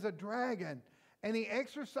spake as a dragon. And he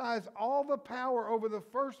exercised all the power over the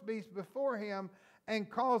first beast before him, and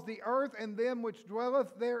caused the earth and them which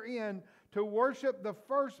dwelleth therein to worship the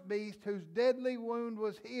first beast, whose deadly wound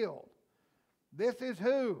was healed. This is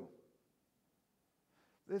who?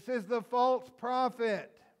 This is the false prophet.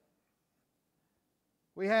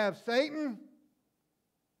 We have Satan,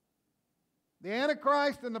 the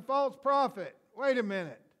Antichrist, and the false prophet. Wait a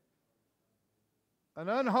minute. An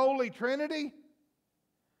unholy trinity?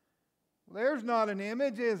 There's not an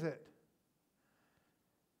image, is it?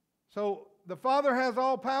 So the Father has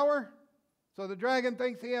all power, so the dragon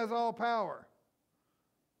thinks he has all power.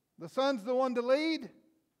 The Son's the one to lead.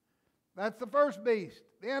 That's the first beast,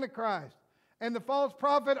 the Antichrist. And the false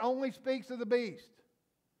prophet only speaks of the beast.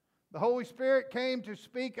 The Holy Spirit came to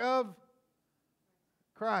speak of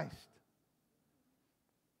Christ.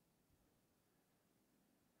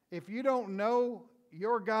 If you don't know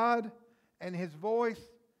your God and His voice,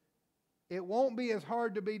 it won't be as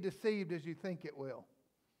hard to be deceived as you think it will.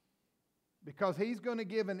 Because He's going to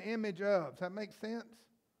give an image of. Does that make sense?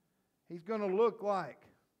 He's going to look like.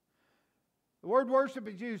 The word worship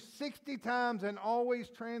is used 60 times and always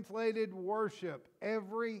translated worship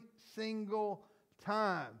every single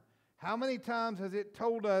time. How many times has it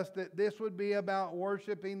told us that this would be about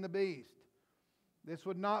worshiping the beast? This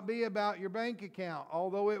would not be about your bank account,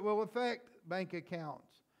 although it will affect bank accounts.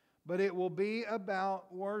 But it will be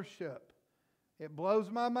about worship. It blows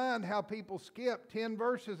my mind how people skip 10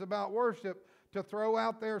 verses about worship to throw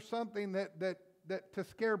out there something that to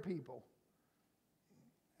scare people.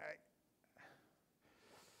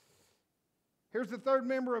 Here's the third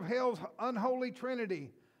member of hell's unholy trinity,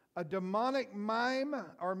 a demonic mime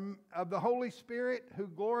of the Holy Spirit who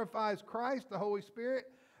glorifies Christ, the Holy Spirit.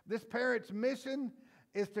 This parrot's mission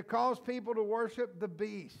is to cause people to worship the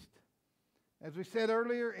beast. As we said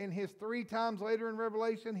earlier, in his 3 times later in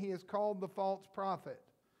Revelation, he is called the false prophet.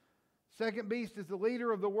 Second beast is the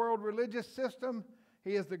leader of the world religious system.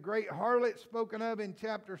 He is the great harlot spoken of in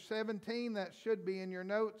chapter 17. That should be in your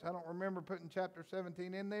notes. I don't remember putting chapter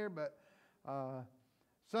 17 in there, but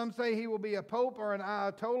some say he will be a pope or an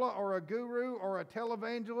ayatollah or a guru or a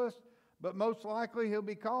televangelist, but most likely he'll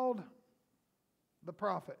be called the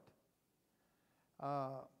prophet.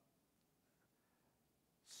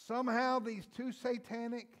 Somehow these 2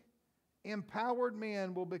 satanic, empowered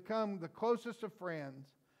men will become the closest of friends,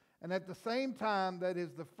 and at the same time that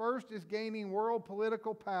is the first is gaining world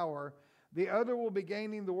political power, the other will be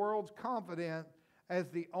gaining the world's confidence as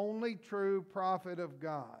the only true prophet of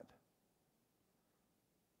God.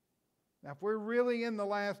 Now, if we're really in the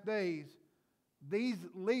last days, these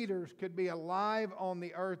leaders could be alive on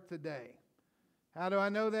the earth today. How do I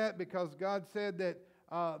know that? Because God said that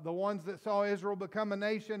the ones that saw Israel become a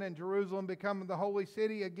nation and Jerusalem become the holy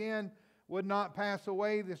city again would not pass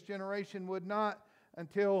away. This generation would not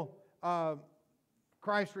until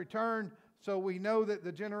Christ returned. So we know that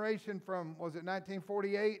the generation from, was it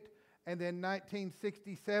 1948? And then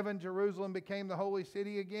 1967, Jerusalem became the holy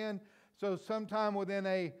city again. So sometime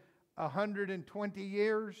within 120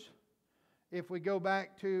 years, if we go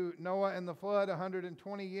back to Noah and the flood,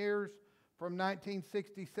 120 years from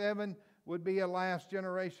 1967 would be a last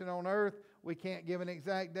generation on earth. We can't give an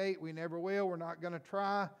exact date. We never will. We're not going to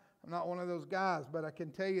try. I'm not one of those guys, but I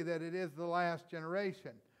can tell you that it is the last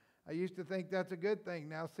generation. I used to think that's a good thing.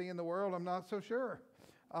 Now seeing the world, I'm not so sure.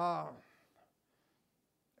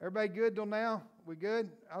 Everybody good till now? We good?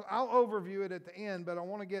 I'll overview it at the end, but I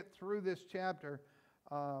want to get through this chapter.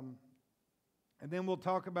 And then we'll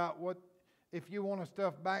talk about what, if you want to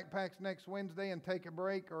stuff backpacks next Wednesday and take a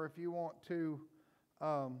break, or if you want to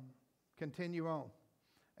continue on.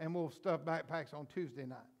 And we'll stuff backpacks on Tuesday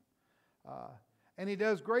night. And he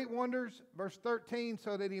does great wonders, verse 13,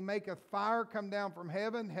 so that he maketh fire come down from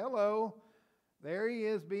heaven. Hello. There he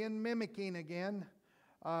is being mimicking again.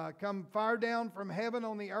 Come fire down from heaven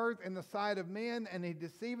on the earth in the sight of men, and he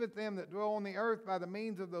deceiveth them that dwell on the earth by the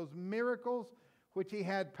means of those miracles which he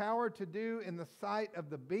had power to do in the sight of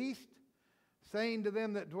the beast, saying to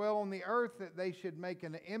them that dwell on the earth that they should make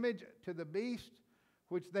an image to the beast,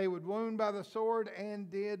 which they would wound by the sword,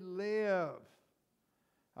 and did live.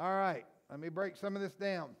 All right, let me break some of this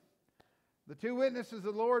down. The 2 witnesses of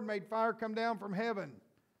the Lord made fire come down from heaven.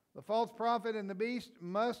 The false prophet and the beast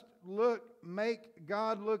must make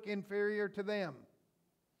God look inferior to them.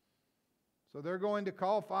 So they're going to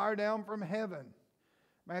call fire down from heaven.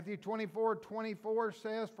 Matthew 24:24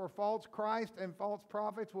 says, for false Christ and false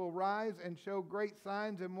prophets will rise and show great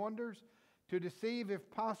signs and wonders to deceive, if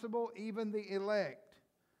possible, even the elect.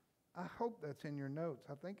 I hope that's in your notes.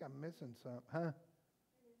 I think I'm missing some. Huh?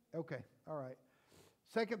 Okay, all right.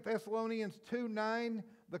 2 Thessalonians 2:9,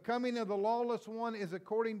 the coming of the lawless one is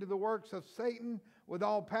according to the works of Satan, with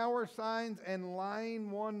all power, signs, and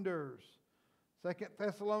lying wonders. 2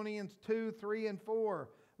 Thessalonians 2:3 and 4,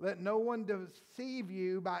 let no one deceive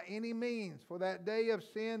you by any means, for that day of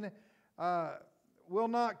sin will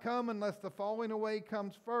not come unless the falling away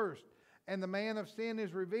comes first. And the man of sin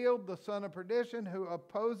is revealed, the son of perdition, who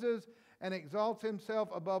opposes and exalts himself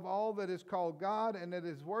above all that is called God and that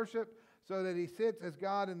is worshipped, so that he sits as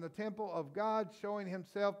God in the temple of God, showing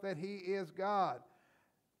himself that he is God.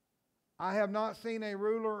 I have not seen a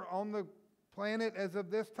ruler on the planet as of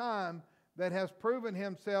this time that has proven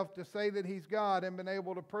himself to say that he's God and been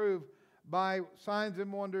able to prove by signs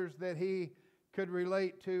and wonders that he could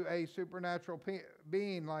relate to a supernatural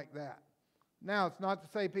being like that. Now, it's not to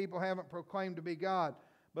say people haven't proclaimed to be God,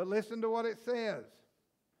 but listen to what it says.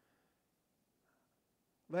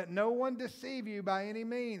 Let no one deceive you by any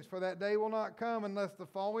means, for that day will not come unless the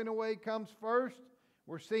falling away comes first.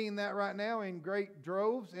 We're seeing that right now in great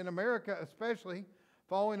droves, in America especially,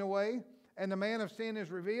 falling away. And the man of sin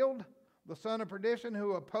is revealed, the son of perdition,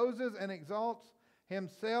 who opposes and exalts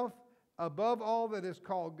himself above all that is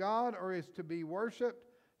called God or is to be worshipped,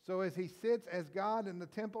 so as he sits as God in the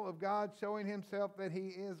temple of God, showing himself that he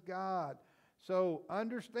is God. So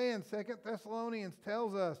understand, 2 Thessalonians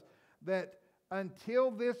tells us that until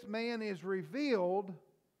this man is revealed,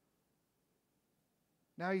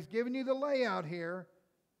 now he's giving you the layout here.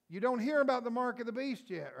 You don't hear about the mark of the beast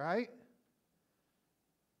yet, right?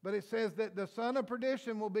 But it says that the son of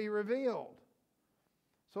perdition will be revealed.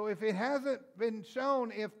 So if it hasn't been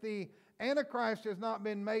shown, if the Antichrist has not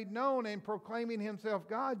been made known and proclaiming himself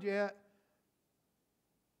God yet,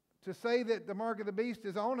 to say that the mark of the beast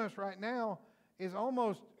is on us right now is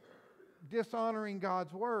almost dishonoring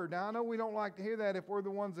God's word. Now, I know we don't like to hear that if we're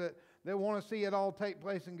the ones that want to see it all take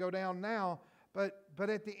place and go down now, but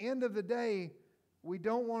at the end of the day, we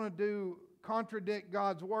don't want to contradict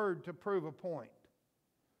God's word to prove a point.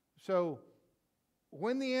 So,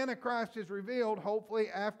 when the Antichrist is revealed, hopefully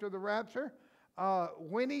after the rapture,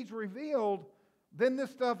 when he's revealed, then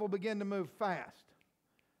this stuff will begin to move fast.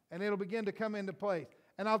 And it'll begin to come into place.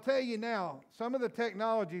 And I'll tell you now, some of the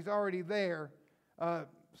technology's already there.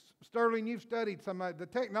 Sterling, you've studied some of the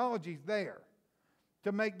technology's there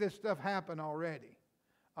to make this stuff happen already.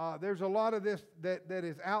 There's a lot of this that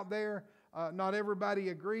is out there. Not everybody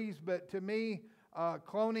agrees, but to me,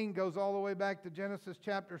 cloning goes all the way back to Genesis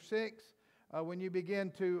chapter 6. When you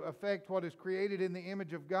begin to affect what is created in the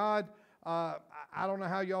image of God. I don't know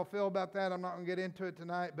how y'all feel about that. I'm not going to get into it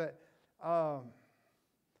tonight, but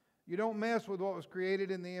you don't mess with what was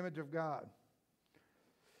created in the image of God.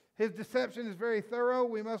 His deception is very thorough.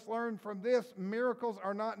 We must learn from this. Miracles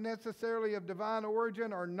are not necessarily of divine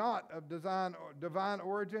origin or not of divine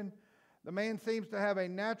origin. The man seems to have a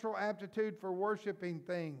natural aptitude for worshiping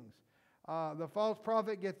things. The false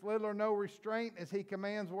prophet gets little or no restraint as he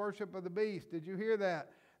commands worship of the beast. Did you hear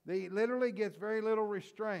that? He literally gets very little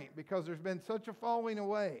restraint because there's been such a falling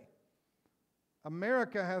away.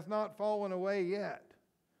 America has not fallen away yet.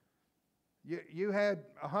 You had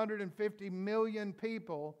 150 million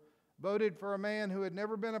people voted for a man who had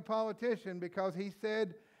never been a politician because he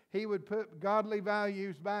said he would put godly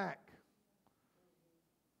values back.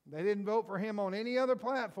 They didn't vote for him on any other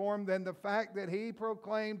platform than the fact that he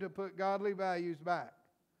proclaimed to put godly values back.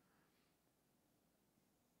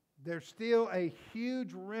 There's still a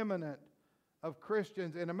huge remnant of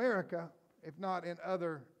Christians in America, if not in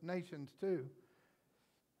other nations too.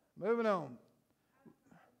 Moving on. In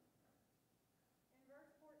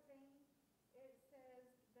verse 14, it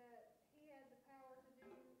says that he had the power to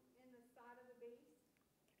do in the sight of the beast.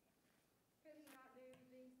 Could he not do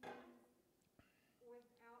these things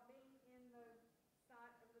without being in the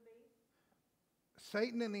sight of the beast?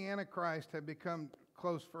 Satan and the Antichrist have become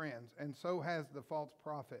close friends, and so has the false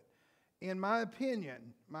prophet. In my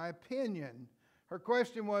opinion, her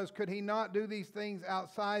question was, could he not do these things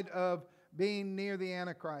outside of being near the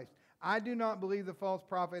Antichrist? I do not believe the false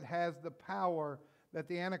prophet has the power that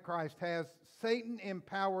the Antichrist has. Satan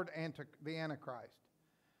empowered the Antichrist.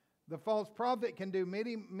 The false prophet can do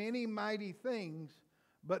many, many mighty things,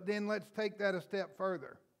 but then let's take that a step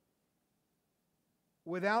further.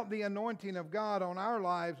 Without the anointing of God on our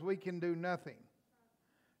lives, we can do nothing.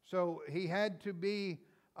 So he had to be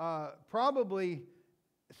probably,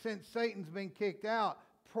 since Satan's been kicked out,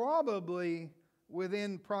 probably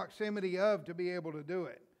within proximity of to be able to do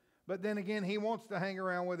it. But then again, he wants to hang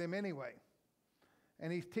around with him anyway.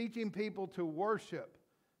 And he's teaching people to worship.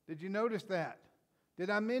 Did you notice that? Did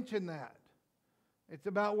I mention that? It's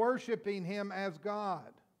about worshiping him as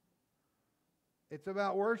God. It's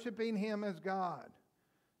about worshiping him as God.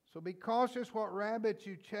 So be cautious what rabbits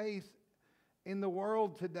you chase in the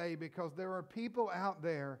world today, because there are people out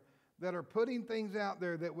there that are putting things out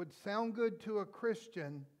there that would sound good to a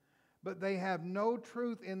Christian, but they have no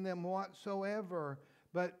truth in them whatsoever.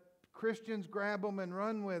 But Christians grab them and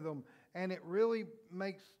run with them, and it really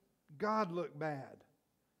makes God look bad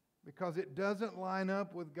because it doesn't line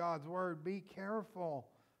up with God's word. Be careful.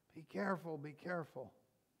 Be careful. Be careful.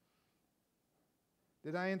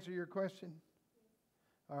 Did I answer your question?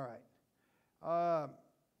 All right.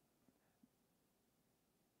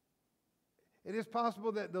 It is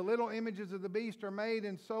possible that the little images of the beast are made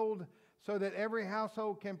and sold so that every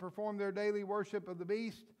household can perform their daily worship of the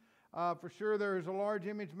beast. For sure, there is a large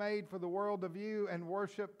image made for the world to view and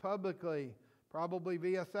worship publicly. probably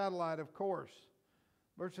via satellite, of course.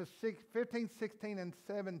 Verses 15, 16, and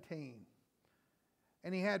 17.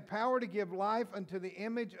 And he had power to give life unto the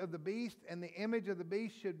image of the beast, and the image of the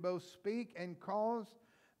beast should both speak and cause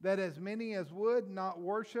that as many as would not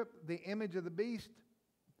worship the image of the beast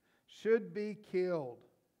should be killed.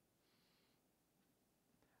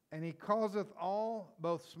 And he causeth all,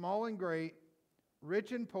 both small and great,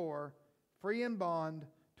 rich and poor, free and bond,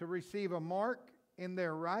 to receive a mark in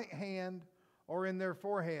their right hand or in their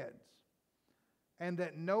foreheads, and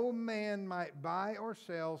that no man might buy or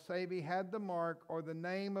sell save he had the mark or the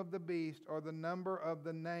name of the beast or the number of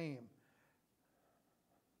the name.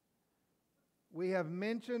 We have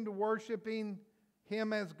mentioned worshiping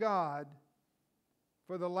him as God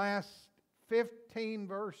for the last 15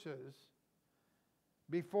 verses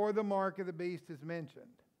before the mark of the beast is mentioned.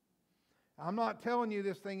 I'm not telling you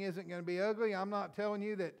this thing isn't going to be ugly. I'm not telling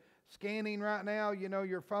you that scanning right now, you know,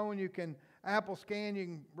 your phone, you can Apple Scan, you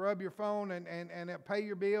can rub your phone and pay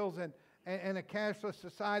your bills and a cashless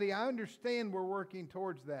society. I understand we're working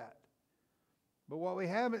towards that. But what we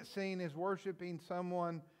haven't seen is worshiping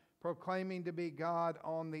someone proclaiming to be God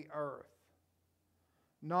on the earth,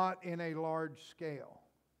 not in a large scale.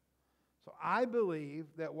 So I believe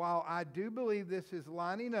that while I do believe this is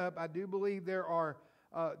lining up, I do believe there are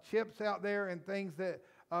chips out there and things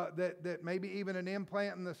that maybe even an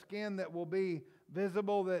implant in the skin that will be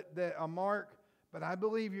visible, that a mark. But I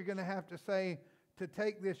believe you're going to have to say, to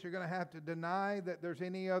take this, you're going to have to deny that there's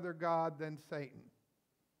any other God than Satan.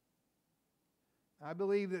 I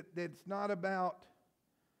believe that it's not about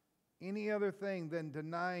any other thing than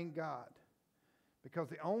denying God. Because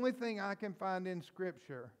the only thing I can find in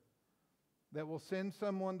Scripture that will send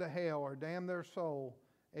someone to hell or damn their soul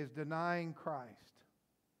is denying Christ.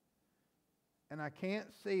 And I can't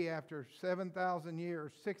see after 7,000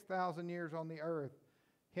 years, 6,000 years on the earth,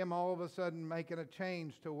 him all of a sudden making a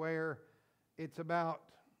change to where it's about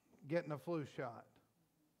getting a flu shot.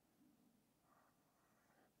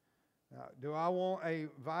 Now, do I want a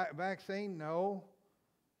vaccine? No.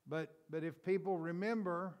 But if people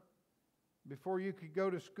remember, before you could go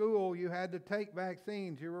to school, you had to take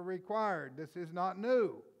vaccines. You were required. This is not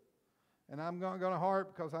new. And I'm going to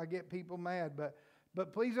harp because I get people mad.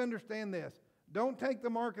 But please understand this. Don't take the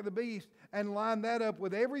mark of the beast and line that up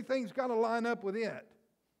with everything's got to line up with it.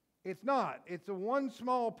 It's not. It's a one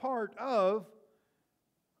small part of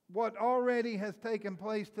what already has taken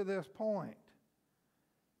place to this point.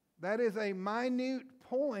 That is a minute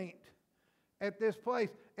point at this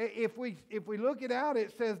place. If we look it out,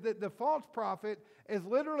 it says that the false prophet is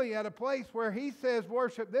literally at a place where he says,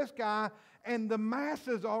 worship this guy, and the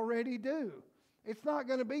masses already do. It's not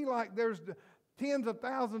going to be like there's tens of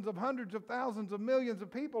thousands of hundreds of thousands of millions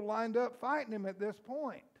of people lined up fighting him at this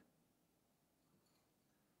point.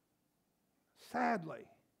 Sadly.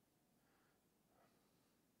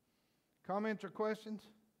 Comments or questions?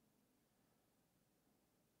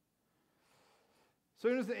 As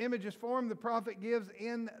soon as the image is formed, the prophet gives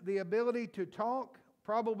in the ability to talk,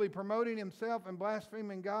 probably promoting himself and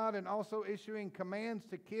blaspheming God, and also issuing commands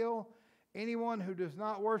to kill anyone who does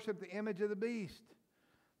not worship the image of the beast.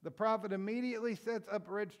 The prophet immediately sets up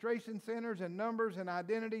registration centers and numbers and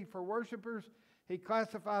identity for worshipers. He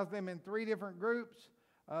classifies them in 3 different groups.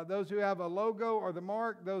 Those who have a logo or the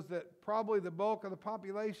mark, those that probably the bulk of the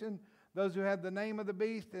population, those who have the name of the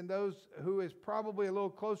beast, and those who is probably a little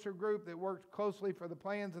closer group that works closely for the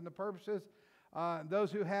plans and the purposes.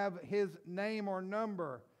 Those who have his name or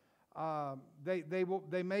number,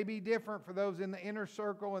 they may be different for those in the inner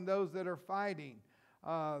circle and those that are fighting.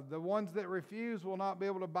 The ones that refuse will not be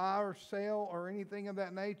able to buy or sell or anything of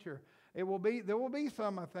that nature. There will be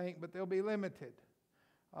some, I think, but they'll be limited.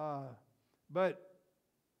 But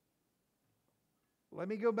let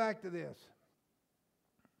me go back to this.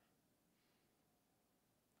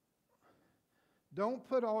 Don't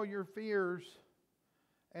put all your fears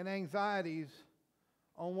and anxieties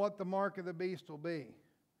on what the mark of the beast will be.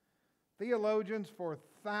 Theologians for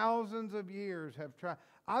thousands of years have tried.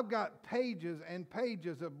 I've got pages and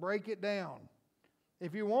pages of break it down.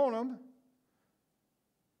 If you want them.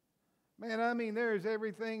 Man, I mean, there's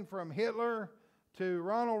everything from Hitler to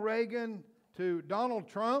Ronald Reagan to Donald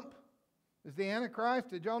Trump is the Antichrist.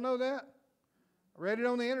 Did y'all know that? I read it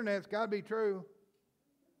on the internet. It's got to be true.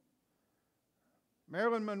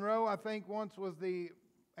 Marilyn Monroe, I think, once was the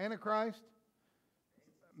Antichrist.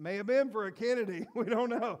 May have been for a Kennedy. We don't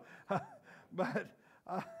know. But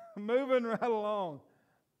moving right along.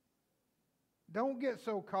 Don't get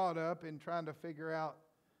so caught up in trying to figure out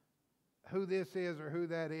who this is or who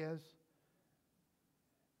that is.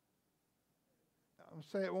 I'll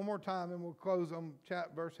say it one more time and we'll close on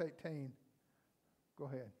verse 18. Go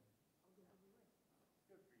ahead.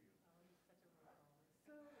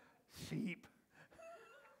 Sheep.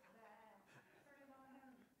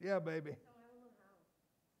 Yeah, baby.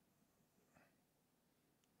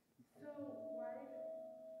 So why does the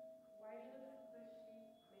sheep make like an idol?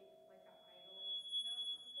 No,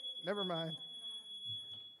 okay. Never mind.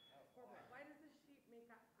 Why does the sheep make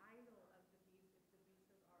an idol of the beast if the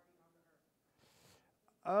beast is already on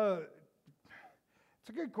the earth? It's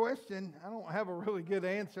a good question. I don't have a really good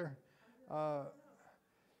answer.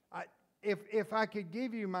 If I could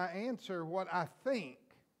give you my answer, what I think,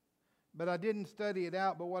 but I didn't study it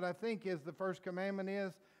out, but what I think is the first commandment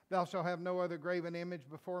is, thou shalt have no other graven image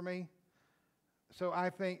before me. So I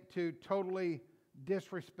think to totally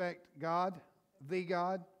disrespect God, the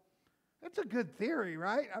God, that's a good theory,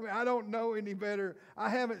 right? I mean, I don't know any better. I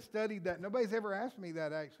haven't studied that. Nobody's ever asked me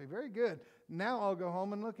that, actually. Very good. Now I'll go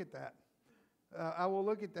home and look at that. I will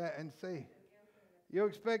look at that and see. You'll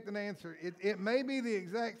expect an answer. It may be the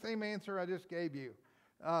exact same answer I just gave you.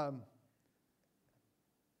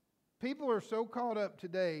 People are so caught up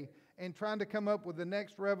today in trying to come up with the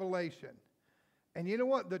next revelation. And you know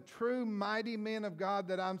what the true mighty men of God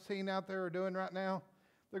that I'm seeing out there are doing right now?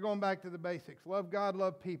 They're going back to the basics. Love God,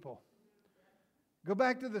 love people. Go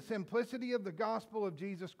back to the simplicity of the gospel of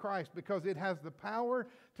Jesus Christ because it has the power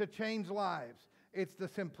to change lives. It's the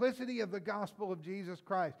simplicity of the gospel of Jesus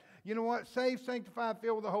Christ. You know what? Saved, sanctified,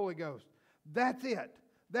 filled with the Holy Ghost. That's it.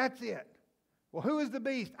 That's it. Well, who is the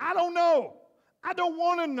beast? I don't know. I don't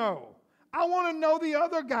want to know. I want to know the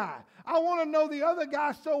other guy. I want to know the other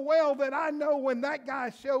guy so well that I know when that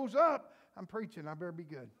guy shows up, I'm preaching. I better be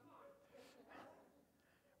good.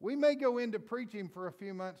 We may go into preaching for a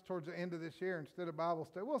few months towards the end of this year instead of Bible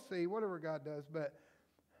study. We'll see, whatever God does. But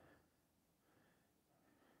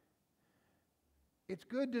it's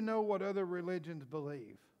good to know what other religions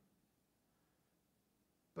believe.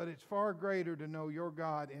 But it's far greater to know your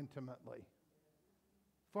God intimately.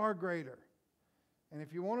 Far greater. And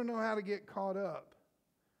if you want to know how to get caught up,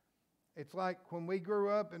 it's like when we grew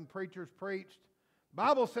up and preachers preached.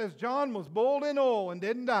 Bible says John was boiled in oil and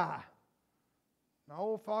didn't die. The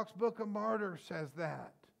old Fox Book of Martyrs says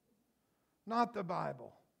that. Not the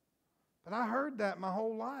Bible. But I heard that my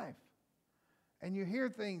whole life. And you hear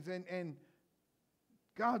things and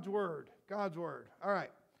God's Word. God's Word. All right.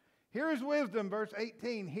 Here is wisdom, verse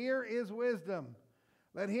 18. Here is wisdom.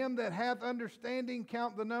 Let him that hath understanding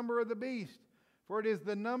count the number of the beast, for it is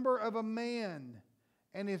the number of a man,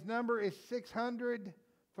 and his number is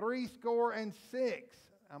 666.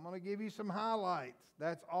 I'm going to give you some highlights.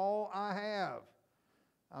 That's all I have.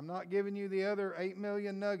 I'm not giving you the other 8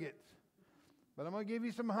 million nuggets, but I'm going to give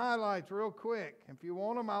you some highlights real quick. If you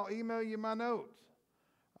want them, I'll email you my notes.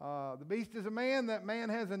 The beast is a man. That man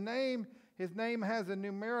has a name. His name has a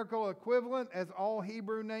numerical equivalent, as all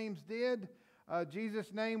Hebrew names did.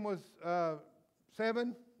 Jesus' name was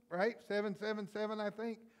 7, right? 777, I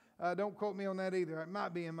think. Don't quote me on that either. It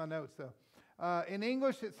might be in my notes, though. In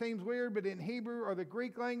English, it seems weird, but in Hebrew or the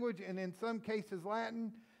Greek language, and in some cases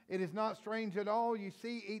Latin, it is not strange at all. You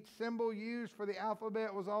see, each symbol used for the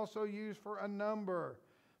alphabet was also used for a number.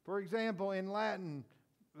 For example, in Latin,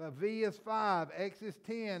 V is 5, X is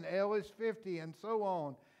 10, L is 50, and so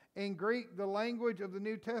on. In Greek, the language of the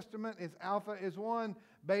New Testament is alpha is 1,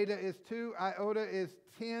 beta is 2, iota is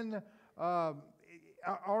 10,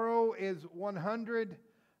 rho is 100.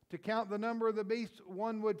 To count the number of the beast,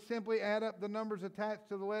 one would simply add up the numbers attached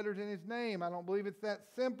to the letters in his name. I don't believe it's that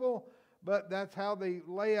simple, but that's how the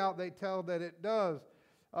layout they tell that it does.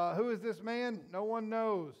 Who is this man? No one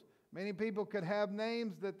knows. Many people could have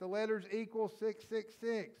names that the letters equal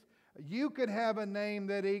 666. You could have a name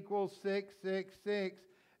that equals 666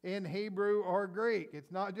 in Hebrew or Greek.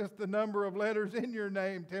 It's not just the number of letters in your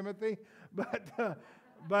name, Timothy, but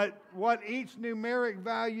what each numeric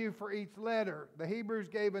value for each letter. The Hebrews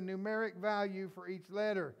gave a numeric value for each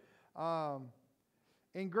letter.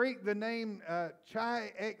 In Greek, the name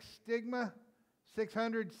Chi X Stigma,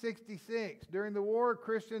 666. During the war,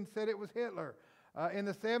 Christians said it was Hitler. In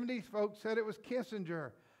the 70s, folks said it was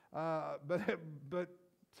Kissinger. But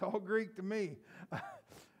it's all Greek to me.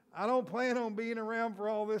 I don't plan on being around for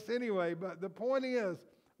all this anyway, but the point is,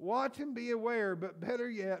 watch and be aware, but better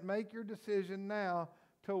yet, make your decision now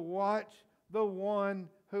to watch the one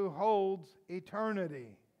who holds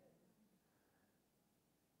eternity.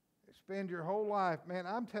 Spend your whole life. Man,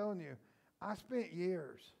 I'm telling you, I spent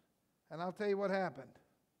years, and I'll tell you what happened.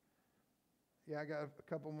 Yeah, I got a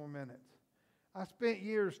couple more minutes. I spent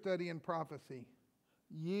years studying prophecy.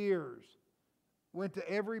 Years. Went to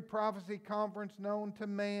every prophecy conference known to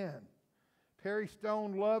man. Perry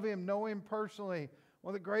Stone, love him, know him personally.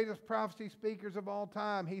 one of the greatest prophecy speakers of all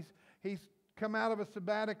time. He's come out of a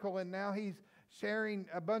sabbatical, and now he's sharing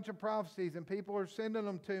a bunch of prophecies, and people are sending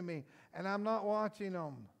them to me, and I'm not watching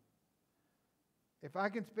them. If I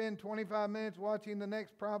can spend 25 minutes watching the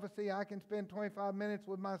next prophecy, I can spend 25 minutes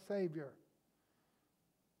with my Savior.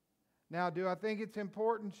 Now, do I think it's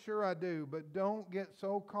important? Sure I do, but don't get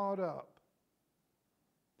so caught up.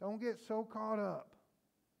 Don't get so caught up.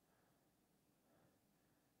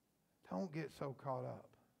 Don't get so caught up.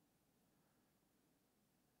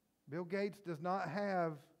 Bill Gates does not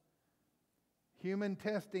have human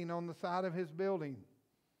testing on the side of his building.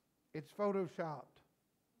 It's photoshopped.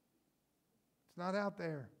 It's not out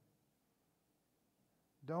there.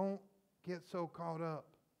 Don't get so caught up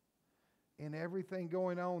in everything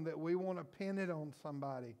going on that we want to pin it on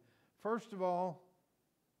somebody. First of all,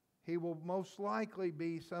 he will most likely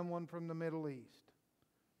be someone from the Middle East,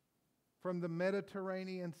 from the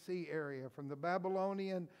Mediterranean Sea area, from the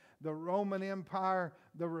Babylonian, the Roman Empire,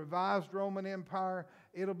 the revised Roman Empire.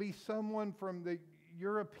 It'll be someone from the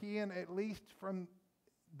European, at least from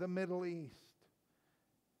the Middle East.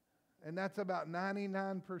 And that's about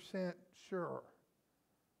 99% sure.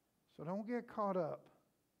 So don't get caught up.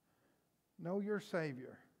 Know your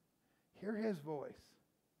Savior. Hear His voice.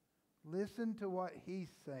 Listen to what He's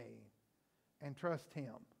saying and trust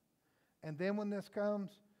Him. And then when this comes,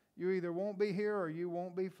 you either won't be here or you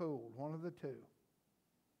won't be fooled. One of the two.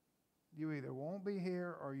 You either won't be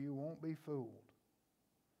here or you won't be fooled.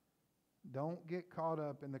 Don't get caught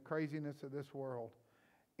up in the craziness of this world.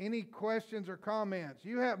 Any questions or comments?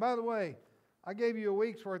 You have, by the way, I gave you a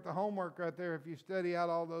week's worth of homework right there if you study out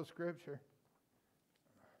all those scripture.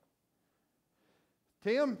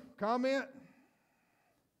 Tim, comment?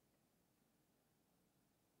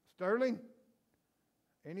 Sterling?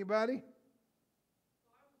 Anybody?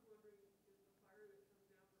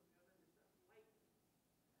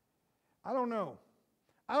 I don't know.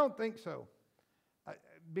 I don't think so.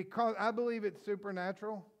 Because I believe it's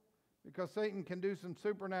supernatural. Because Satan can do some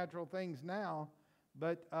supernatural things now.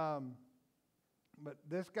 But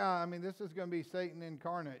this guy, I mean, this is going to be Satan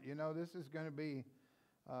incarnate. You know, this is going to be...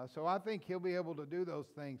 so I think he'll be able to do those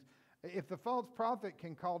things. If the false prophet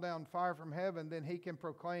can call down fire from heaven, then he can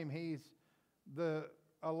proclaim he's the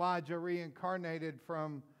Elijah reincarnated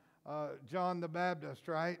from John the Baptist,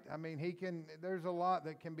 right? I mean, he can. There's a lot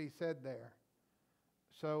that can be said there.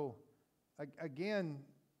 So, again,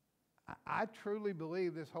 I truly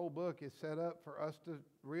believe this whole book is set up for us to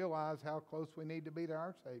realize how close we need to be to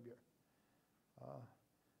our Savior.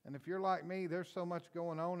 And if you're like me, there's so much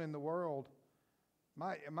going on in the world.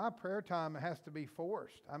 My prayer time has to be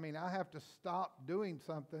forced. I mean, I have to stop doing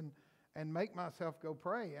something and make myself go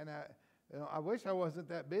pray. And I wish I wasn't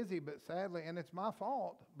that busy, but sadly, and it's my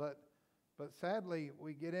fault, but sadly,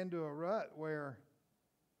 we get into a rut where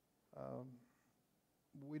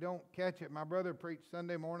we don't catch it. My brother preached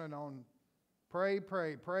Sunday morning on pray,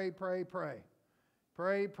 pray, pray, pray, pray.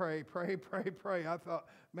 Pray, pray, pray, pray, pray. I thought,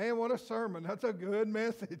 man, what a sermon. That's a good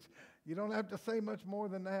message. You don't have to say much more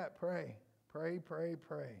than that. Pray. Pray, pray,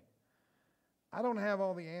 pray. I don't have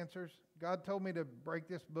all the answers. God told me to break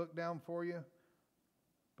this book down for you.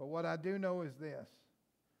 But what I do know is this.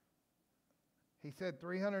 He said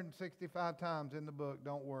 365 times in the book,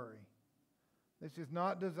 don't worry. This is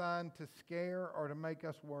not designed to scare or to make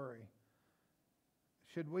us worry.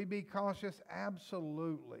 Should we be cautious?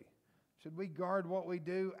 Absolutely. Should we guard what we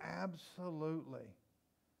do? Absolutely.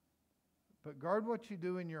 But guard what you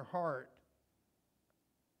do in your heart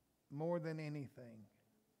more than anything,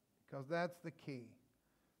 because that's the key.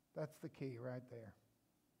 That's the key right there.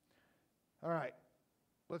 All right,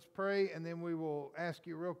 let's pray, and then we will ask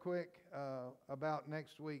you real quick about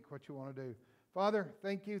next week what you want to do. Father,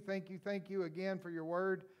 thank you again for your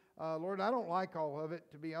word. Lord, I don't like all of it,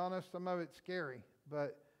 to be honest. Some of it's scary,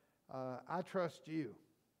 but I trust you.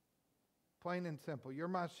 Plain and simple. You're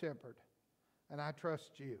my shepherd, and I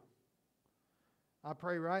trust you. I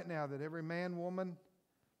pray right now that every man, woman,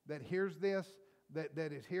 that hears this,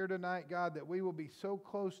 that is here tonight, God, that we will be so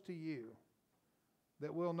close to you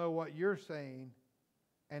that we'll know what you're saying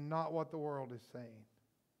and not what the world is saying.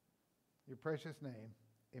 In your precious name,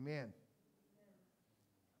 amen.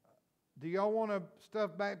 Do y'all want to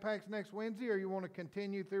stuff backpacks next Wednesday, or you want to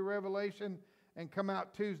continue through Revelation and come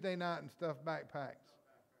out Tuesday night and stuff backpacks?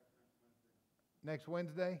 Next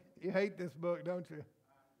Wednesday? You hate this book, don't you?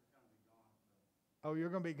 Oh, you're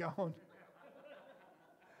going to be gone?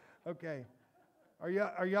 Okay. Are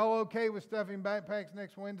y'all okay with stuffing backpacks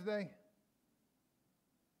next Wednesday?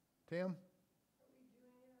 Tim?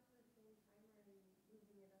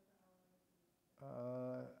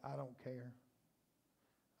 I don't care.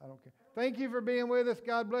 I don't care. Thank you for being with us.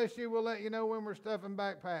 God bless you. We'll let you know when we're stuffing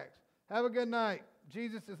backpacks. Have a good night.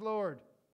 Jesus is Lord.